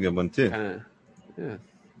that's a good one too. kind of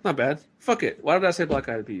not bad. Fuck it. Why did I say Black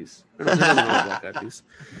Eyed Peas? There's nothing wrong with Black Eyed Peas.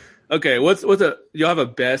 Okay, what's a y'all have a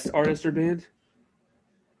best artist or band?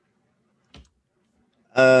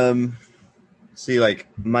 See, like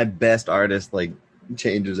my best artist like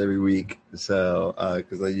changes every week, so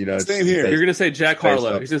because it's Same here. You're gonna say Jack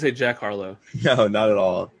Harlow. up. He's gonna say Jack Harlow. no, not at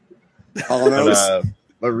all. All I know is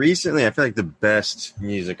But recently, I feel like the best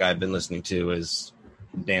music I've been listening to is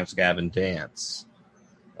Dance Gavin Dance.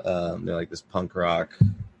 They're like this punk rock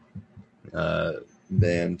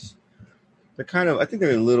band. They're kind of, I think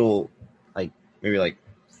they're a little, like maybe like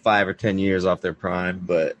 5 or 10 years off their prime,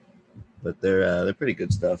 but they're pretty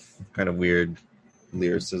good stuff. Kind of weird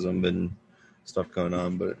lyricism and stuff going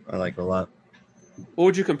on, but I like it a lot. What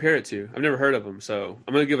would you compare it to? I've never heard of them, so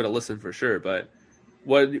I'm gonna give it a listen for sure. But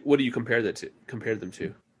what do you compare them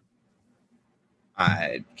to?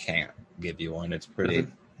 I can't give you one. It's pretty.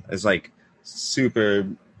 Nothing? It's like super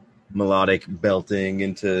melodic belting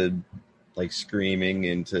into like screaming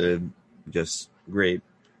into just great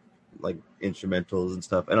like instrumentals and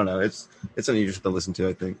stuff. I don't know. It's something you just have to listen to,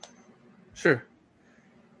 I think. Sure,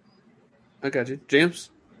 I got you, James.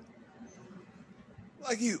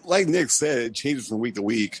 like Nick said, it changes from week to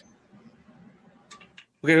week.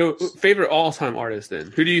 Okay, favorite all-time artist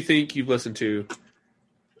then? Who do you think you've listened to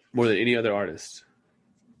more than any other artist?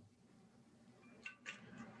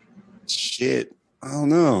 Shit, I don't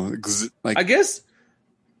know. 'Cause, like, I guess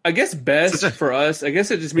best for us. I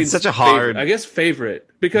guess it just means such a hard- favorite. I guess favorite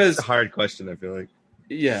because It's a hard question, I feel like.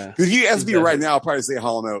 yeah. if you ask me Exactly. right now, I'll probably say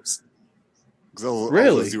Hall & Oates. Because I was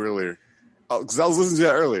Really? listening to it earlier. Because I was listening to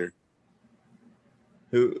that earlier.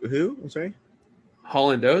 Who? I'm sorry.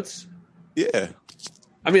 Hall and Oates. Yeah.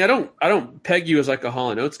 I mean, I don't peg you as like a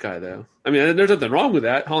Hall and Oates guy though. I mean, there's nothing wrong with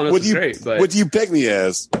that. Hall and Oates is great, but What do you peg me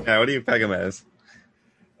as? Yeah, what do you peg him as?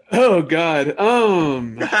 oh god, No,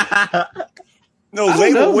 I don't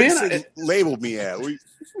label. know, What you man. say label me at?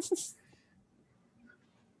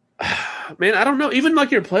 man, I don't know. Even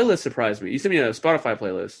like your playlist surprised me. You sent me a Spotify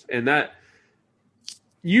playlist, and that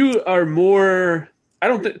you are more. I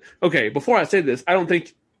don't think. Okay, before I say this, I don't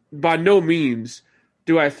think. By no means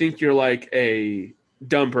do I think you're like a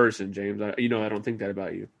dumb person, James. I don't think that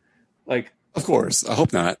about you. Like, Of course. I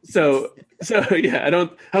hope not. so yeah. I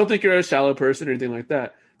don't think you're a shallow person or anything like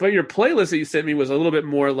that. But your playlist that you sent me was a little bit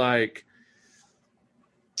more like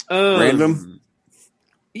Random?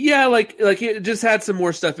 Yeah, like it just had some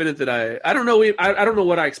more stuff in it that I don't know. I don't know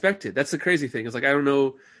what I expected. That's the crazy thing. It's like I don't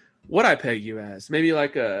know what I peg you as. Maybe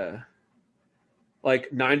like a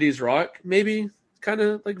 90s rock, maybe kind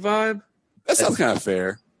of like vibe. That sounds kind of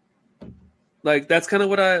fair. Like that's kind of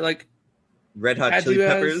what I like. Red Hot Had Chili you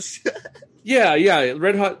as- Peppers. Yeah.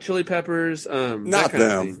 Red Hot Chili Peppers. Not that kind of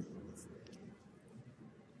them. thing.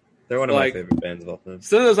 They're one of Like- my favorite bands of all time.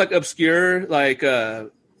 Some of those like obscure, like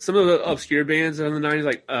some of the obscure bands in the 90s,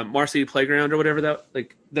 like Marcy Playground or whatever that,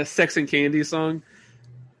 like the Sex and Candy song,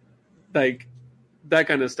 like that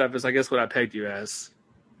kind of stuff is, I guess, what I pegged you as.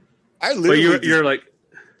 I But literally, you're like,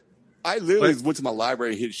 I literally what? went to my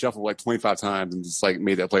library, hit shuffle like 25 times, and just like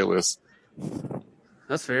made that playlist.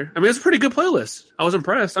 that's fair. I mean, it's a pretty good playlist. I was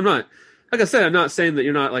impressed. I'm not, like I said, I'm not saying that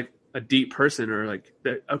you're not like a deep person or like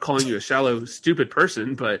that I'm calling you a shallow, stupid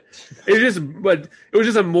person, but it was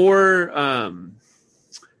just a more,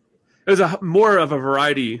 it was a more of a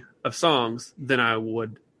variety of songs than I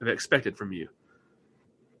would have expected from you.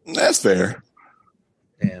 That's fair.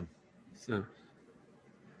 Damn. So,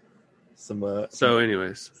 Some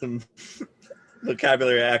anyways, some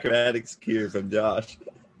vocabulary acrobatics here from Josh.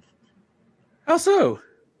 how so?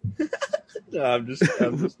 No, I'm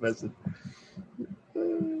just messing.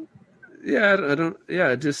 Yeah, I don't.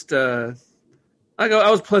 Yeah, just I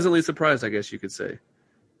was pleasantly surprised, I guess you could say.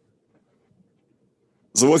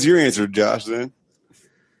 So what's your answer, Josh, then?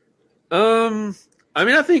 I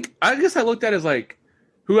mean, I guess I looked at it as like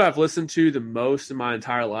who I've listened to the most in my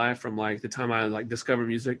entire life from like the time I like discovered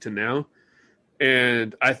music to now.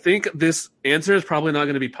 And I think this answer is probably not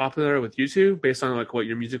going to be popular with you two based on like what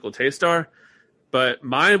your musical tastes are, but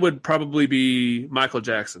mine would probably be Michael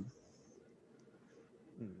Jackson.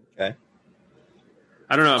 Okay.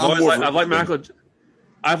 I don't know. I'm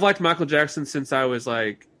I've liked Michael Jackson since I was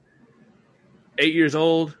like 8 years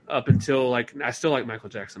old up until like I still like Michael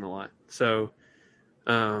Jackson a lot. So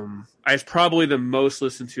It's probably the most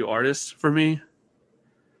listened to artist for me.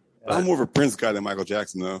 I'm more of a Prince guy than Michael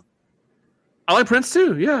Jackson, though. I like Prince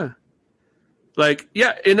too. Yeah, like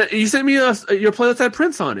and you sent me your playlist had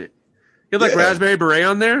Prince on it. You had like Raspberry Beret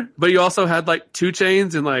on there, but you also had like 2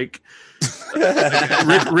 Chainz and like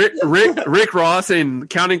Rick Ross and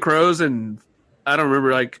Counting Crows, and I don't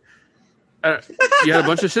remember like you had a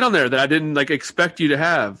bunch of shit on there that I didn't like expect you to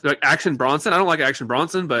have. Like Action Bronson, I don't like Action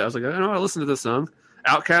Bronson, but I was like, I know I listened to this song.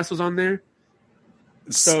 Outkast was on there,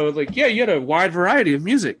 so like you had a wide variety of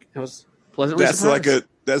music. I was pleasantly surprised.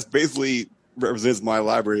 That's basically represents my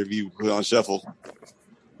library if you put it on shuffle.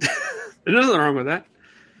 There's nothing wrong with that.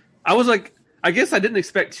 I was like, I guess I didn't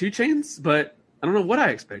expect 2 Chainz, but I don't know what I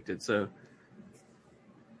expected. So,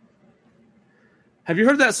 have you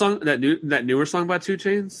heard that song, that newer song by 2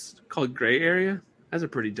 Chainz called "Gray Area"? That's a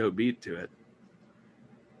pretty dope beat to it.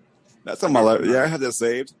 That's on my library. Yeah, I have that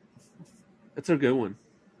saved. That's a good one.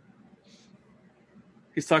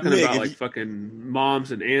 He's talking about like fucking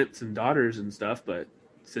moms and aunts and daughters and stuff, but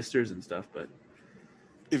sisters and stuff. But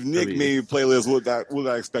if Nick made a playlist, what would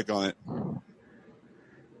I expect on it?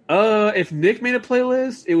 If Nick made a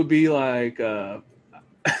playlist, it would be like no,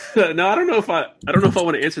 I don't know if I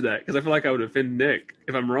want to answer that because I feel like I would offend Nick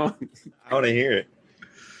if I'm wrong. I want to hear it.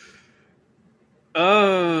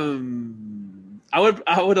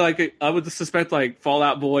 I would suspect like Fall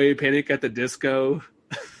Out Boy, Panic at the Disco,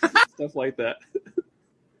 stuff like that.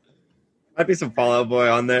 Might be some Fall Out Boy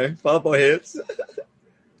on there. Fall Out Boy hits.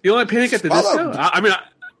 You like Panic at the Disco?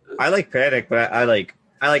 I like Panic, but I like.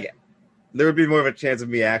 There would be more of a chance of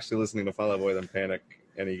me actually listening to Fall Out Boy than Panic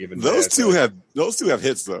any given day. Those two have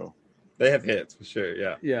hits though. They have hits for sure.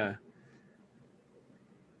 Yeah.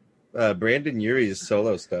 Yeah. Brandon Urie's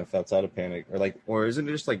solo stuff outside of Panic, or isn't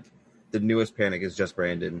it just like the newest Panic is just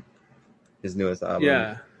Brandon? His newest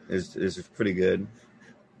album, is pretty good.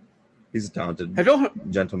 He's a talented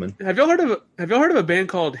gentleman. Have y'all heard of a band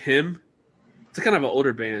called Him? It's a kind of an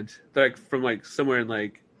older band, like from like somewhere in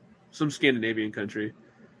like some Scandinavian country.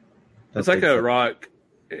 It's like a rock.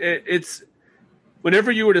 It's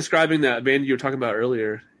whenever you were describing that band you were talking about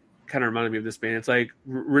earlier, kind of reminded me of this band. It's like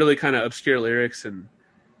really kind of obscure lyrics and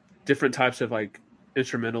different types of like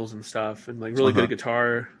instrumentals and stuff, and like really good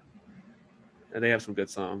guitar. And they have some good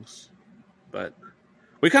songs. But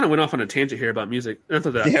we kind of went off on a tangent here about music. We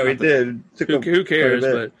did. Who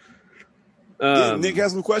cares? But Nick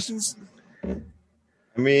has some questions.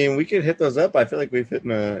 I mean, we could hit those up. I feel like we've hit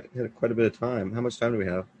quite a bit of time. How much time do we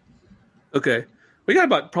have? Okay. We got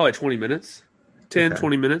about probably 20 minutes.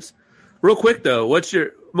 20 minutes. Real quick, though, what's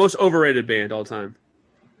your most overrated band all time?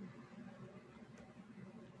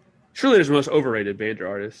 Surely there's the most overrated band or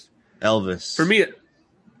artist. Elvis. For me,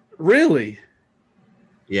 really?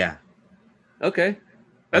 Yeah. Okay.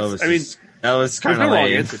 Elvis kind of no wrong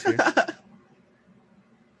answers here.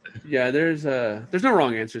 Yeah, there's no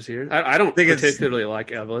wrong answers here. I don't particularly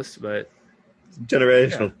like Elvis, but it's a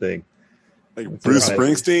generational thing. Like Bruce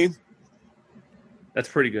Springsteen? That's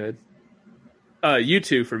pretty good.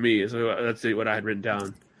 U2 for me that's what I had written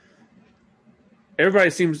down. Everybody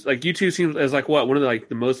seems like U2 seems as like what one of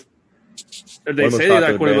the most. They say they're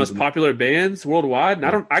like one of the most popular bands worldwide,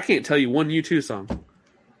 and I can't tell you one U2 song.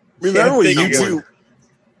 Remember when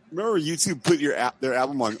U2 put their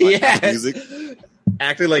album on Apple Music?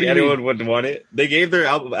 Acting like anyone wouldn't want it. They gave their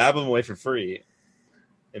album away for free.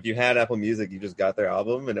 If you had Apple Music, you just got their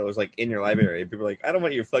album, and it was like in your library. People were like, "I don't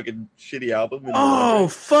want your fucking shitty album." Oh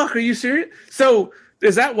fuck! Are you serious? So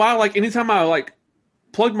is that why? Like anytime I like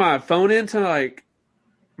plug my phone into like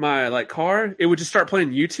my like car, it would just start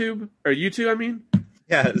playing YouTube. I mean,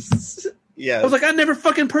 yes. I was like, I never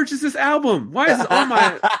fucking purchased this album. Why is it on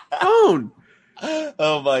my phone?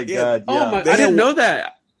 Oh my god! Oh my! I didn't know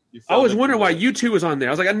that. I was wondering why U2 was on there.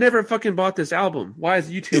 I was like, I never fucking bought this album. Why is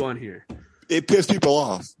U2 on here? It pissed people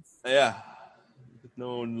off. Yeah.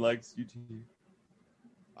 No one likes U2.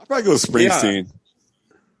 I'll probably go with Springsteen.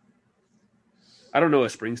 Yeah. I don't know a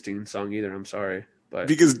Springsteen song either. I'm sorry. But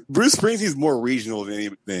because Bruce Springsteen's more regional than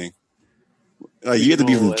anything. You have to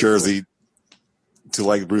be from Jersey to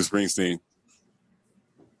like Bruce Springsteen.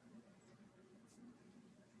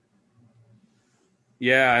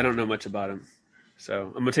 Yeah, I don't know much about him. So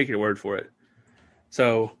I'm gonna take your word for it.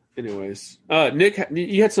 So, anyways, Nick,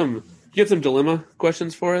 you had some dilemma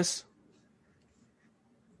questions for us.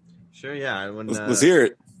 Sure, yeah. Let's hear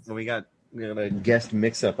it. When we got a guest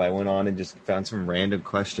mix-up, I went on and just found some random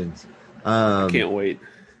questions. I can't wait.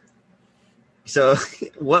 So,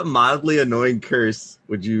 what mildly annoying curse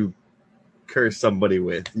would you curse somebody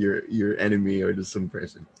with? Your enemy or just some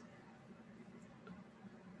person?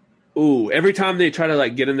 Ooh, every time they try to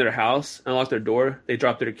like get in their house, unlock their door, they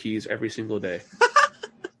drop their keys every single day.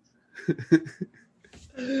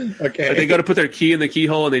 Okay. Like they go to put their key in the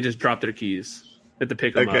keyhole and they just drop their keys. They have to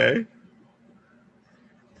pick them up. Okay.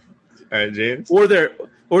 All right, James. Or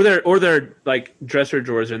their like dresser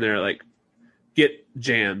drawers in there like get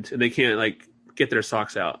jammed and they can't like get their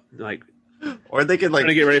socks out. Like Or they can trying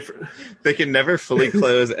to get ready for. they can never fully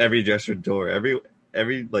close every dresser door. Every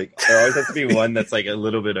like there always has to be one that's like a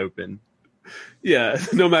little bit open. Yeah,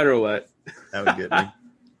 no matter what. That would get me.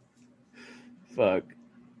 Fuck.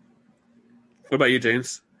 What about you,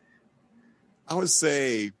 James? I would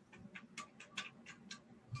say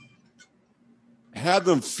have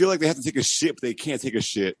them feel like they have to take a shit, but they can't take a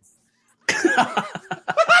shit. You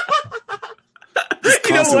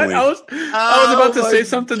know what? I was about to say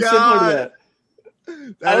something similar to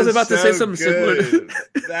that. I was about to say something similar to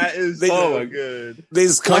that. Is They- so good. They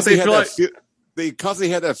just constantly Like have they that feel they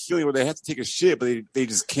constantly have that feeling where they have to take a shit, but they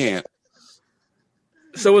just can't.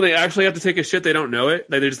 So when they actually have to take a shit, they don't know it.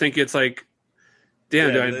 Like they just think it's like,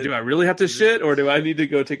 damn, Yeah, do I really have to shit, or do I need to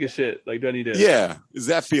go take a shit? Like, do I need to? Yeah, is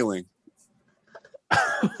that feeling?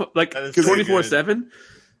 Like That is so 24/7.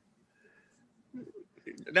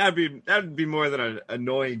 That'd be more than an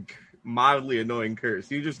annoying, mildly annoying curse.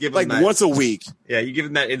 You just give them Like that, once a week. Yeah, you give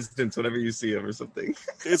them that instance whenever you see them or something.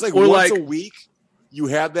 It's like Or once like- a week you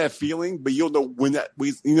have that feeling, but you don't know when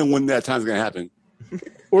that time's gonna happen.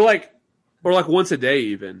 Or like once a day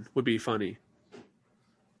even would be funny.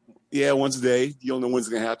 Yeah, once a day. You don't know when it's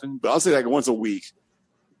gonna happen. But I'll say like once a week.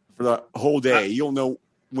 For the whole day. You don't know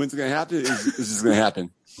when it's gonna happen. It's just gonna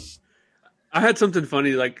happen. I had something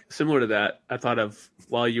funny, like similar to that. I thought of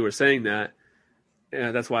while you were saying that,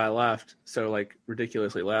 and that's why I laughed so like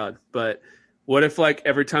ridiculously loud. But what if like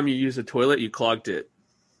every time you use a toilet, you clogged it?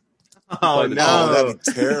 Oh Like, no, oh, that'd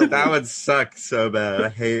be terrible. That would suck so bad.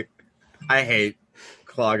 I hate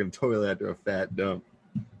clogging toilet after a fat dump.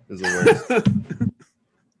 Is the worst.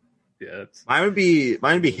 Yeah, Mine would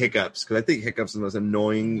be hiccups, because I think hiccups are the most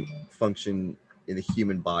annoying function in the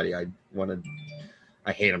human body. I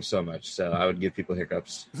hate them so much, so I would give people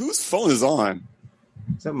hiccups. Whose phone is on?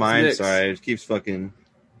 Is that mine? Nick's. Sorry, it keeps fucking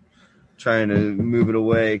trying to move it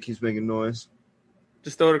away. It keeps making noise.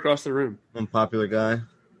 just throw it across the room. Unpopular guy.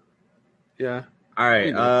 Yeah. All right.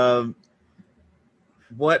 You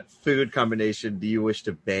What food combination do you wish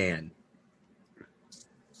to ban?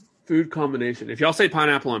 Food combination. If y'all say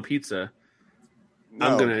pineapple on pizza,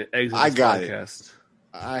 I'm No, gonna exit I this got it. podcast.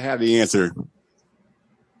 I have the answer.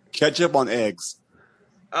 Ketchup on eggs.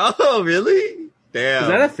 Oh, really? Damn. Is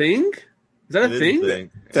that a thing? Is that It a is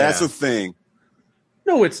thing? That's Yeah. a thing.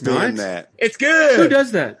 No, it's Ban not. that. It's Who good.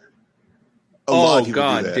 does that? A lot Oh of people do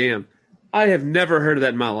god that. damn. I have never heard of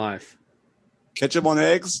that in my life. Ketchup on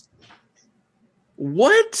eggs?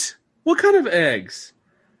 What? What kind of eggs?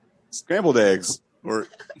 Scrambled eggs. Or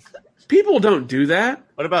People don't do that.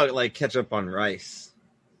 What about like ketchup on rice?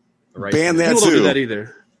 Rice Ban that People don't do too. that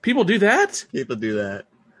either. People do that? People do that.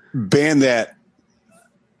 ban that.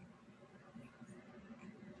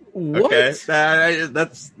 What? Okay,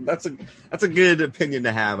 that's a good opinion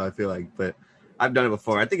to have. I feel like, but I've done it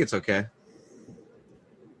before. I think it's okay.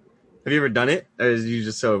 Have you ever done it, or is you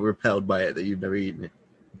just so repelled by it that you've never eaten it?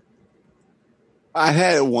 I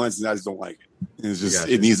had it once and I just don't like it. It's just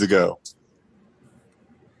Gotcha. it needs to go.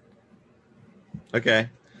 Okay,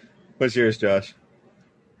 what's yours, Josh?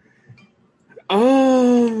 I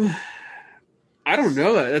don't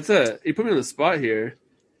know that. You put me on the spot here.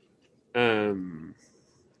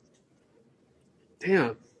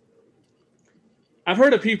 Damn. I've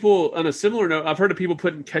heard of people on a similar note. I've heard of people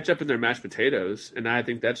putting ketchup in their mashed potatoes, and I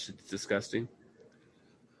think that's disgusting.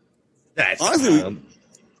 That's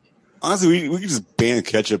Honestly, we could just ban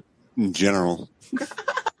ketchup in general.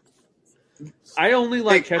 I only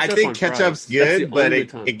like ketchup. I think on ketchup's fries. That's the good, but only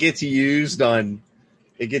time. it gets used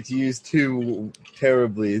too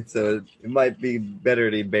terribly, so it might be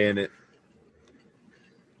better to ban it.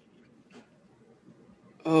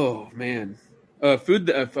 Oh man, a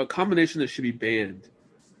combination that should be banned.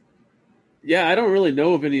 Yeah, I don't really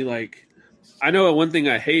know of any. Like, I know one thing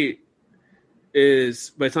I hate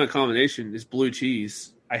is, but it's not a combination. Is blue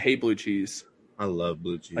cheese. I hate blue cheese. I love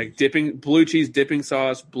blue cheese. Like blue cheese dipping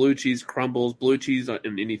sauce, blue cheese crumbles, blue cheese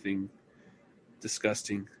in anything.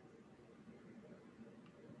 Disgusting.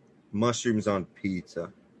 mushrooms on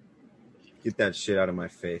pizza. Get that shit out of my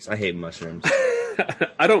face. I hate mushrooms.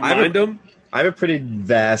 I don't I mind them. I have a pretty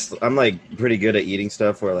vast. I'm like pretty good at eating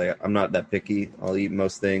stuff. Where like I'm not that picky. I'll eat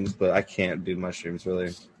most things, but I can't do mushrooms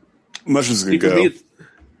really. Mushrooms can Because go. me,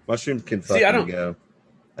 Mushrooms can See, I fucking don't- go.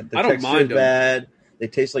 The I don't texture's mind 'em. bad. They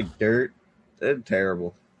taste like dirt. They're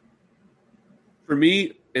terrible. For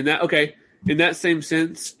me, in that same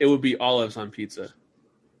sense, it would be olives on pizza.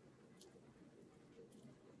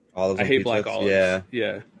 Olives I on hate pizza? black olives.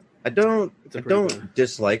 Yeah. I don't It's a I pretty don't bad.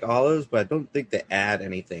 dislike olives, but I don't think they add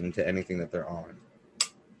anything to anything that they're on.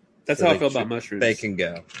 That's So how I they feel about should- mushrooms. They can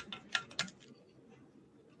go.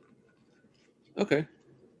 Okay.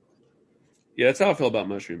 Yeah, that's how I feel about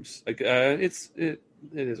mushrooms. Like, it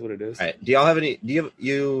is what it is. All right. Do y'all have any?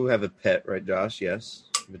 You have a pet, right, Josh? Yes.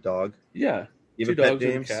 You have a dog. Yeah. You 2 have a pet, dogs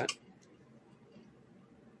and a James? cat.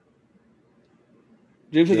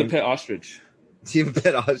 James has a James? pet ostrich. Do you have a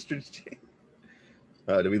pet ostrich, James?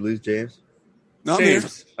 Did we lose James? No, I'm here.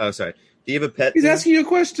 James, Oh, sorry. Do you have a pet? he's James? asking you a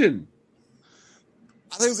question.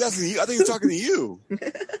 I think he was asking you. I think he was talking to you.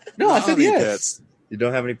 No, I don't said have any yes. pets. You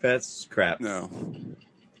don't have any pets? Crap. No.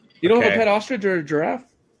 You don't have Okay. a pet ostrich or a giraffe?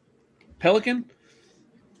 Pelican?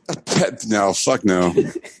 A pet? No. Fuck no.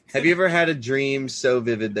 Have you ever had a dream so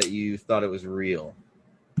vivid that you thought it was real?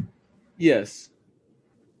 Yes.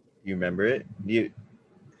 You remember it? Do you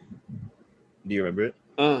remember it?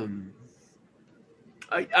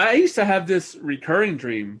 I used to have this recurring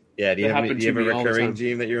dream. Yeah. Do you That have, happened do you have to a me all the recurring time.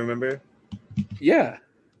 dream that you remember? Yeah.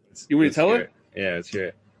 You want me to tell hear it? Yeah, let's hear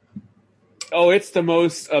it. Oh, it's the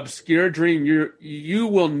most obscure dream. You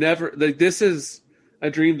will never like. This is a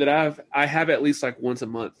dream that I have at least like once a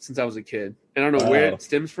month since I was a kid, and I don't know where Wow. it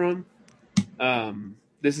stems from.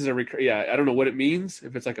 This is I don't know what it means.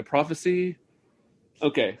 If it's like a prophecy.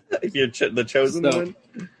 Okay. You're the chosen So- one?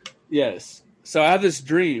 Yes. So I have this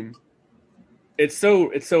dream. It's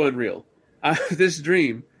so unreal. I have this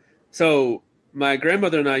dream. So my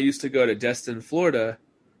grandmother and I used to go to Destin, Florida,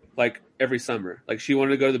 like every summer. Like she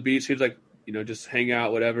wanted to go to the beach. She'd like, just hang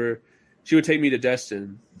out, whatever. She would take me to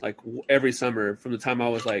Destin like every summer from the time I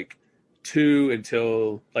was like 2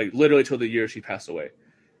 until like literally till the year she passed away.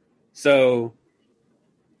 So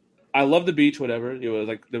I love the beach, whatever. It was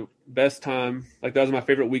like the best time. Like that was my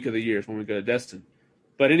favorite week of the year is when we go to Destin.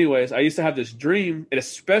 But anyways, I used to have this dream, and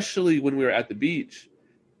especially when we were at the beach,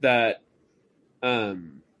 that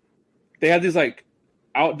they had these like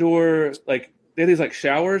outdoor they had these like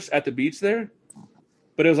showers at the beach there,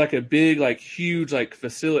 but it was like a big like huge like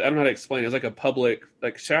facility. I don't know how to explain it. It was like a public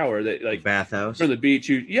like shower that like Bathhouse. from the beach.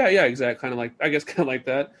 Yeah, exactly. Kind of like, I guess, kind of like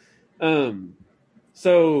that.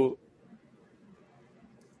 So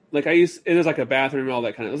like it was like a bathroom, all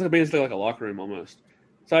that kind of. It was like basically like a locker room almost.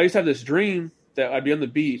 So I used to have this dream that I'd be on the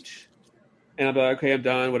beach, and I'd be like, okay, I'm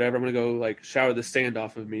done, whatever. I'm gonna go like shower the sand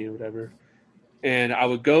off of me or whatever. And I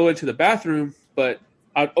would go into the bathroom, but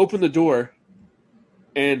I'd open the door,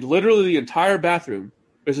 and literally the entire bathroom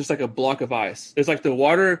is just like a block of ice. It's like the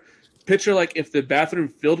water. Picture like if the bathroom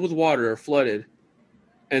filled with water or flooded,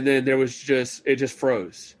 and then it just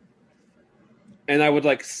froze. And I would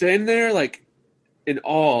like stand there like in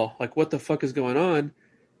awe, like what the fuck is going on?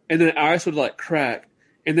 And then the ice would like crack,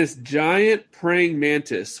 and this giant praying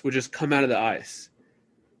mantis would just come out of the ice.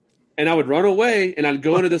 And I would run away, and I'd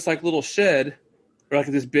go into this like little shed, or like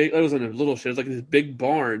this big. It wasn't a little shed; it was like this big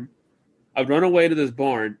barn. I'd run away to this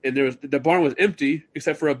barn, and the barn was empty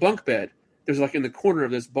except for a bunk bed. There's like in the corner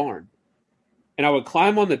of this barn, and I would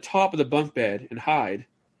climb on the top of the bunk bed and hide.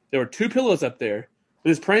 There were 2 pillows up there. And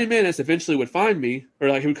this praying mantis eventually would find me, or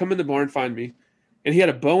like he would come in the barn and find me, and he had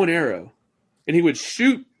a bow and arrow, and he would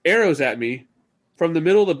shoot arrows at me from the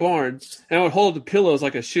middle of the barn, and I would hold the pillows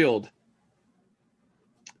like a shield.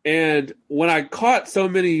 And when I caught so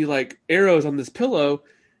many like arrows on this pillow,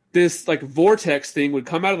 this like vortex thing would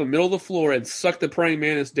come out of the middle of the floor and suck the praying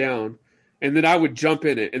mantis down, and then I would jump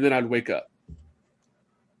in it, and then I'd wake up.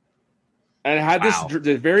 And I had Wow.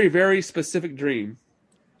 this very, very specific dream.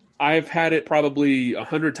 I've had it probably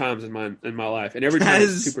 100 times in my life, and every time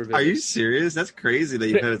it's super vivid. Are you serious? That's crazy that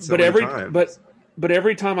you've had it so but many every times. but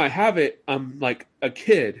every time I have it, I'm like a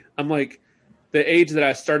kid. I'm like the age that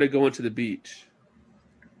I started going to the beach.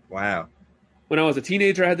 Wow. When I was a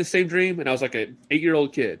teenager, I had the same dream, and I was like an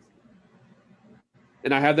 8-year-old kid.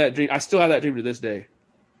 And I have that dream. I still have that dream to this day.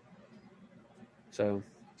 So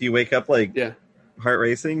Do you wake up like yeah, heart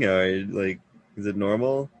racing, or like is it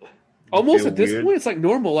normal? almost Feel at this weird? point, it's like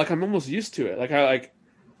normal. Like I'm almost used to it. Like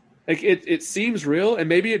it seems real, and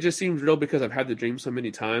maybe it just seems real because I've had the dream so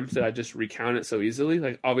many times that I just recount it so easily.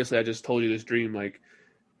 Like obviously, I just told you this dream. Like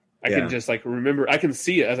I Yeah. can just like remember. I can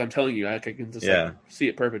see it as I'm telling you. I can just Yeah. like see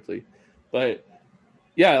it perfectly. But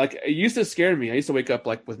yeah, like it used to scare me. I used to wake up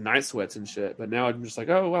like with night sweats and shit. But now I'm just like,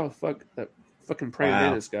 oh wow, fuck that fucking praying Wow.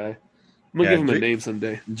 mantis guy. I'm gonna Yeah, give him a dream- name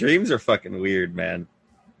someday. Dreams are fucking weird, man.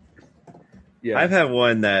 Yeah, I've had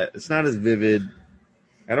one that it's not as vivid.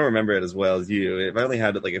 I don't remember it as well as you. I've only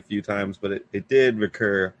had it like a few times, but it did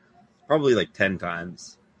recur probably like 10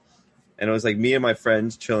 times. and it was like me and my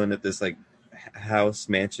friends chilling at this like house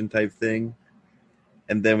mansion type thing,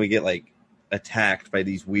 and then we get like attacked by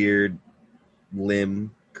these weird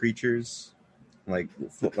limb creatures, like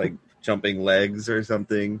jumping legs or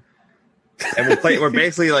something. And we're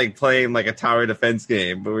basically like playing like a tower defense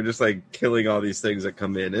game, but we're just like killing all these things that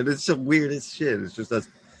come in, and it's the weirdest shit. It's just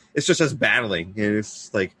us battling, and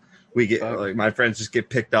it's like we get like my friends just get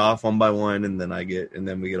picked off one by one, and then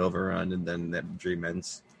we get overrun, and then that dream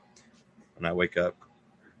ends, and I wake up.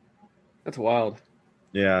 That's wild.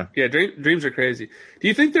 Yeah, dreams are crazy. Do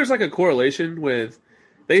you think there's like a correlation with?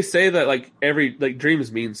 They say that like every like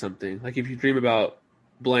dreams mean something. Like if you dream about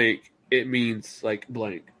blank, it means like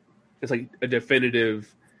blank. It's like a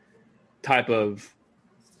definitive type of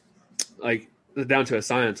like down to a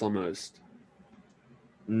science almost.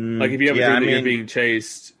 Like if you have a dream that you're being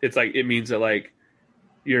chased, it's like it means that like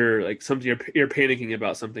you're like something you're panicking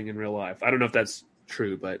about something in real life. I don't know if that's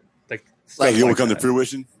true, but like it will come to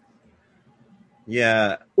fruition.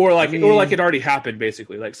 Yeah, or like it already happened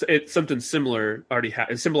basically. Like it's something similar already.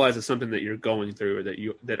 It symbolizes something that you're going through or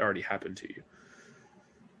that already happened to you.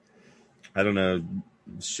 I don't know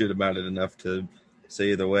shit about it enough to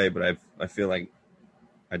say either way, but I feel like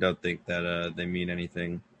I don't think that they mean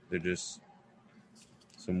anything. They're just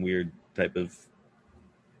some weird type of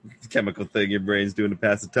chemical thing your brain's doing to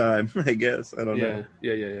pass the time. I guess I don't know.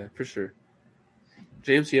 Yeah, for sure.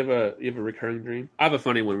 James, you have a recurring dream? I have a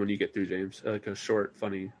funny one when you get through, James. Like a short,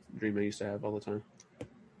 funny dream I used to have all the time.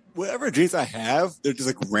 Whatever dreams I have, they're just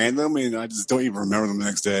like random, and I just don't even remember them the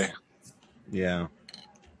next day. Yeah.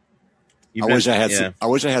 I wish I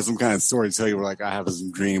had some kind of story to tell you where like I have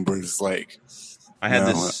some dream where it's like I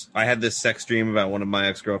had this sex dream about one of my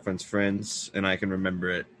ex-girlfriend's friends, and I can remember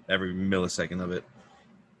it every millisecond of it.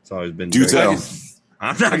 It's always been. Do tell.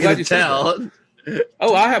 I'm not going to tell.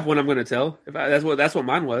 Oh, I have one I'm going to tell. That's what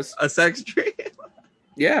mine was. A sex dream.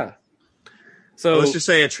 Yeah. So let's just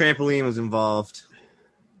say a trampoline was involved.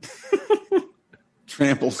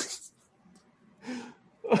 Trampoline.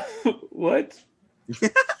 What?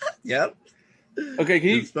 Yep. Okay, can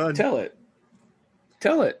you tell it?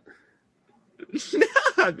 Tell it.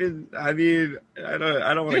 I mean, I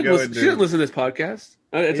don't want to go into. She doesn't listen to this podcast.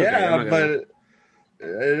 It's okay. But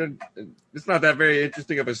it's not that very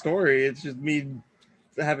interesting of a story. It's just me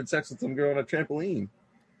having sex with some girl on a trampoline.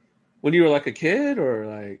 When you were like a kid, or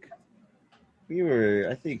like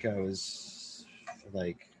I think I was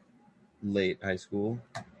like late high school.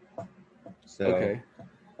 So okay.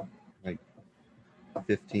 Like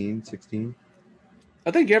 15, 16. I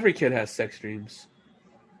think every kid has sex dreams.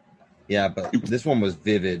 Yeah, but this one was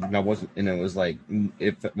vivid, and it was like,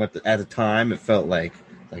 at the time, it felt like,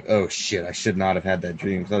 oh shit, I should not have had that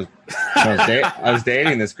dream. Because I was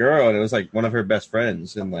dating this girl, and it was like one of her best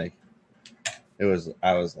friends, and like, I was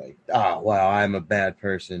like, oh wow, I'm a bad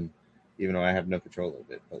person, even though I have no control of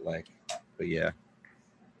it. But yeah,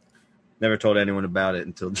 never told anyone about it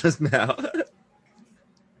until just now.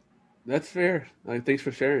 That's fair. Thanks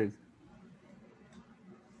for sharing.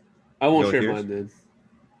 I won't share mine then.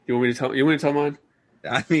 You want me to tell? You want to tell mine?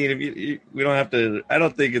 I mean, we don't have to. I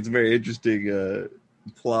don't think it's a very interesting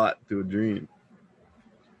plot to a dream.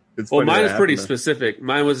 Well, mine is pretty specific.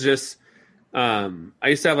 Mine was just. I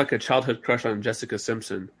used to have like a childhood crush on Jessica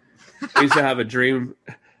Simpson. I used to have a dream.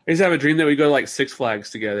 That we'd go to like Six Flags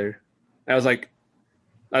together. I'd like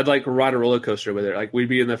ride a roller coaster with her. Like we'd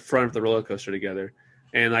be in the front of the roller coaster together,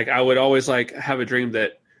 and like I would always like have a dream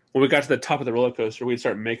that when we got to the top of the roller coaster, we'd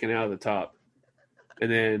start making out at the top.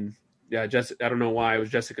 And then, I don't know why it was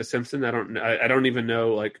Jessica Simpson. I don't even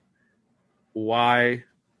know like why,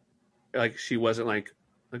 like she wasn't like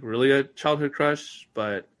really a childhood crush,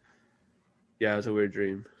 but yeah, it was a weird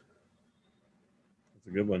dream. That's a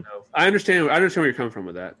good one. So, I understand where you're coming from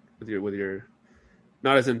with that, with your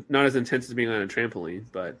not as intense as being on a trampoline,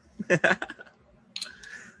 but I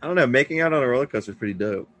don't know. Making out on a roller coaster is pretty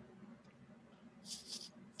dope.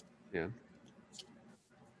 Yeah.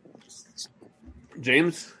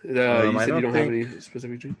 James, you said you don't have any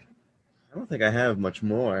specific dreams? I don't think I have much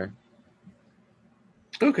more.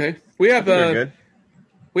 Okay. We have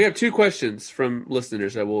two questions from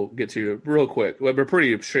listeners that we'll get to real quick. We're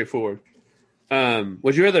pretty straightforward.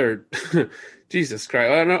 Would you rather Jesus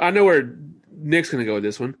Christ, I know where Nick's gonna go with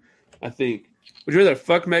this one, I think. Would you rather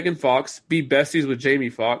fuck Megan Fox, be besties with Jamie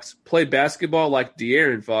Foxx, play basketball like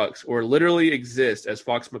De'Aaron Fox, or literally exist as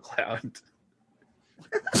Fox McCloud?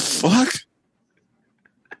 Fuck.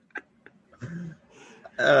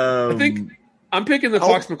 I think I'm picking the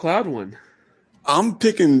Fox McCloud one. I'll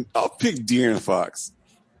pick De'Aaron Fox.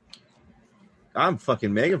 I'm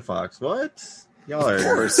fucking Megan Fox. What? Y'all Of are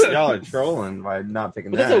course. y'all are trolling by not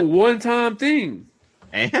picking But that's a that. one-time thing.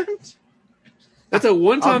 And That's a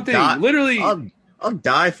one-time thing. die- Literally. I'll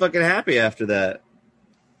die fucking happy after that.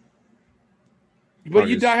 But I'll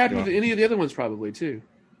you just die happy go- with any of the other ones probably too.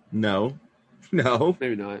 No.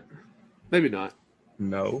 Maybe not. Maybe not.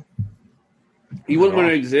 No. You Not wouldn't at want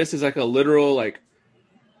to all. exist as like a literal like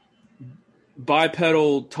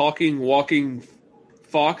bipedal talking walking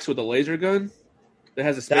fox with a laser gun that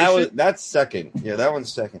has a spaceship. That's second. Yeah, that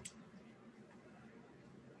one's second.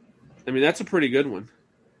 I mean, that's a pretty good one.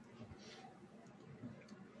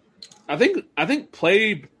 I think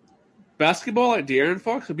play basketball like De'Aaron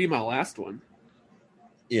Fox would be my last one.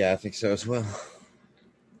 Yeah, I think so as well.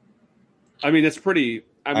 I mean, it's pretty.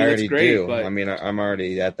 I mean, already that's great, do. but I mean, I'm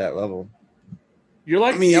already at that level. you're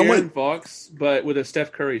like I mean, I De'Aaron wouldn't- Fox, but with a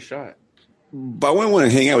Steph Curry shot. But I wouldn't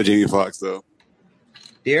want to hang out with Jamie Foxx though.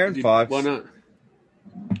 De'Aaron Fox. Why not?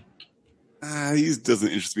 He just doesn't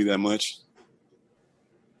interest me that much.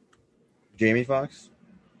 Jamie Foxx?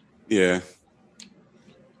 Yeah.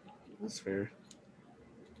 That's fair.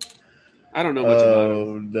 I don't know much about him.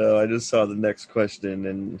 Oh, no. I just saw the next question.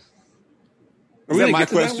 And Are Is we that gonna my get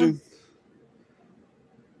to that question? one?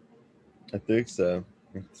 I think so.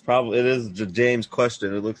 It is a James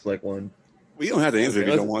question. It looks like one. Well, you don't have to answer if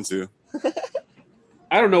you Okay, don't want to.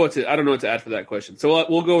 I don't know what to add for that question. So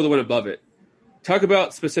we'll go with the one above it. Talk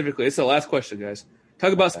about specifically. It's the last question, guys.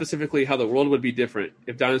 Talk about specifically how the world would be different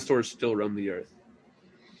if dinosaurs still roam the earth.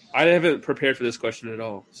 I haven't prepared for this question at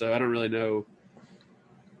all, so I don't really know.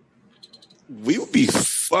 We would be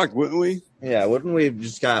fucked, wouldn't we? Yeah, wouldn't we have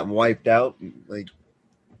just got wiped out? Like,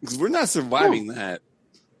 Because we're not surviving that.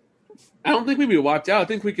 I don't think we'd be wiped out. I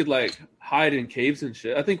think we could like hide in caves and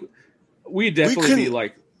shit. I think we'd definitely couldn't- be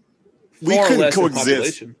like we far couldn't less in coexist.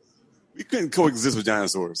 population. We couldn't coexist with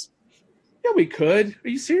dinosaurs. Yeah, we could. Are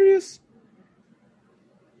you serious?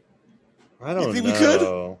 I don't think know. we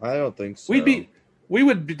could? I don't think so. We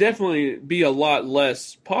would definitely be a lot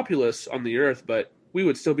less populous on the earth, but we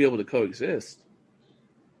would still be able to coexist.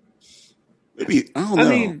 Maybe I don't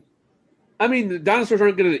know. I mean, the dinosaurs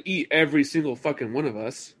aren't going to eat every single fucking one of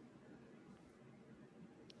us.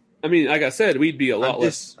 I mean, like I said, we'd be a lot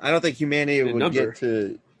less. I don't think humanity in would number. get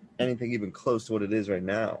to anything even close to what it is right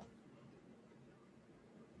now.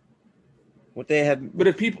 What they had, But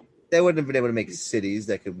if people, they wouldn't have been able to make cities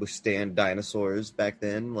that could withstand dinosaurs back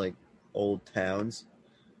then, like old towns.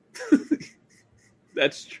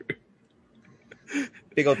 that's true.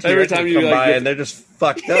 Big old Every T-Rex time would you, come like, by get- and they're just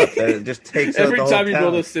fucked up. It just takes out Every the whole time you town.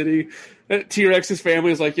 build a city, T-Rex's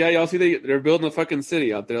family is like, "Yeah, y'all see they're building a fucking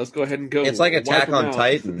city out there. Let's go ahead and go." It's like wipe Attack them on out."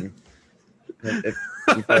 Titan. If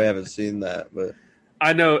you probably haven't seen that, but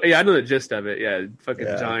I know. Yeah, I know the gist of it. Yeah, fucking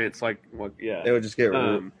Yeah. giants. Like, what? Yeah. they would just get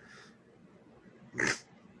Um,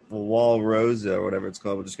 Wall Rosa or whatever it's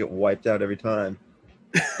called would just get wiped out every time.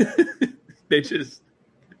 they just.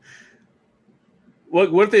 What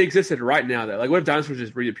if they existed right now? Though, like, what if dinosaurs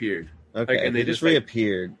just reappeared? Okay, and and they they just just, like-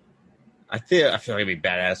 reappeared. I feel like it'd be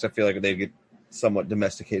badass. I feel like they'd get somewhat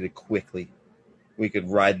domesticated quickly. We could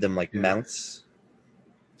ride them like Yeah. mounts.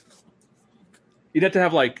 You'd have to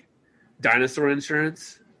have like dinosaur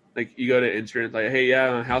insurance. Like, you go to insurance, like, hey,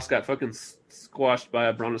 yeah, my house got fucking squashed by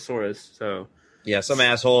a brontosaurus. So, Yeah, some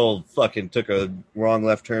asshole fucking took a wrong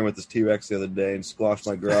left turn with his T-Rex the other day and squashed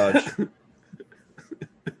my garage.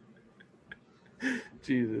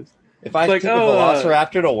 Jesus. If I Like, took oh, a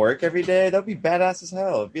Velociraptor to work every day, that'd be badass as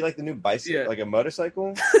hell. It'd be like the new bicycle, Yeah. like a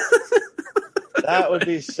motorcycle. That would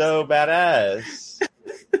be so badass.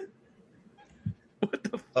 What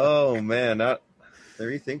the? Oh man, they're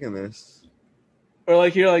rethinking this. Or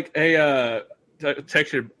like, you're like, hey,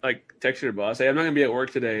 text your boss. Hey, I'm not gonna be at work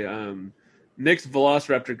today. Nick's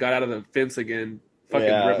Velociraptor got out of the fence again. Fucking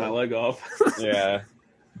Yeah. ripped my leg off. Yeah.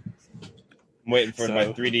 I'm waiting for So-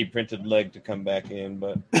 my 3D printed leg to come back in,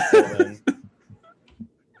 but until then.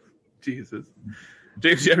 Jesus.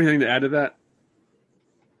 James, do you have anything to add to that?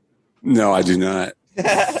 No, I do not.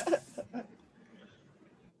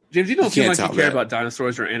 James, you don't You seem can't like you top care that. about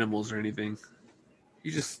dinosaurs or animals or anything.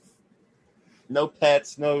 You just No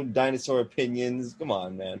pets, no dinosaur opinions. Come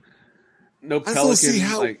on, man. no I just don't pelicans. see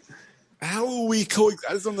how- Like, How will we I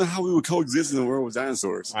just don't know how we would coexist in the world with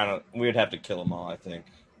dinosaurs. We would have to kill them all, I think.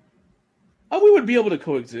 oh, we would be able to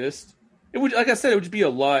coexist. It would, like I said, it would just be a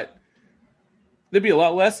lot. There'd be a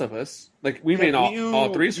lot less of us. Like, we may not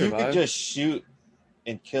all three You survive. could just shoot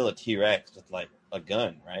and kill a T-Rex with like a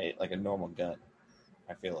gun, right? Like a normal gun.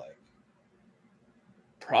 I feel like.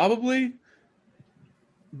 Probably.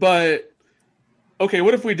 But okay,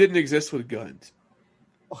 what if we didn't exist with guns?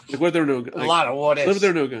 Like, what if there were no A like, lot of what what ifs. if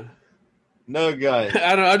there were no gun? No gun.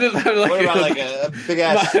 I don't know. I'm like, What about like a big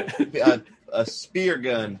ass a spear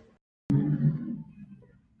gun?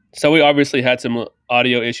 So we obviously had some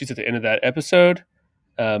audio issues at the end of that episode.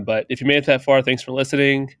 But if you made it that far, thanks for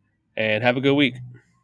listening and have a good week.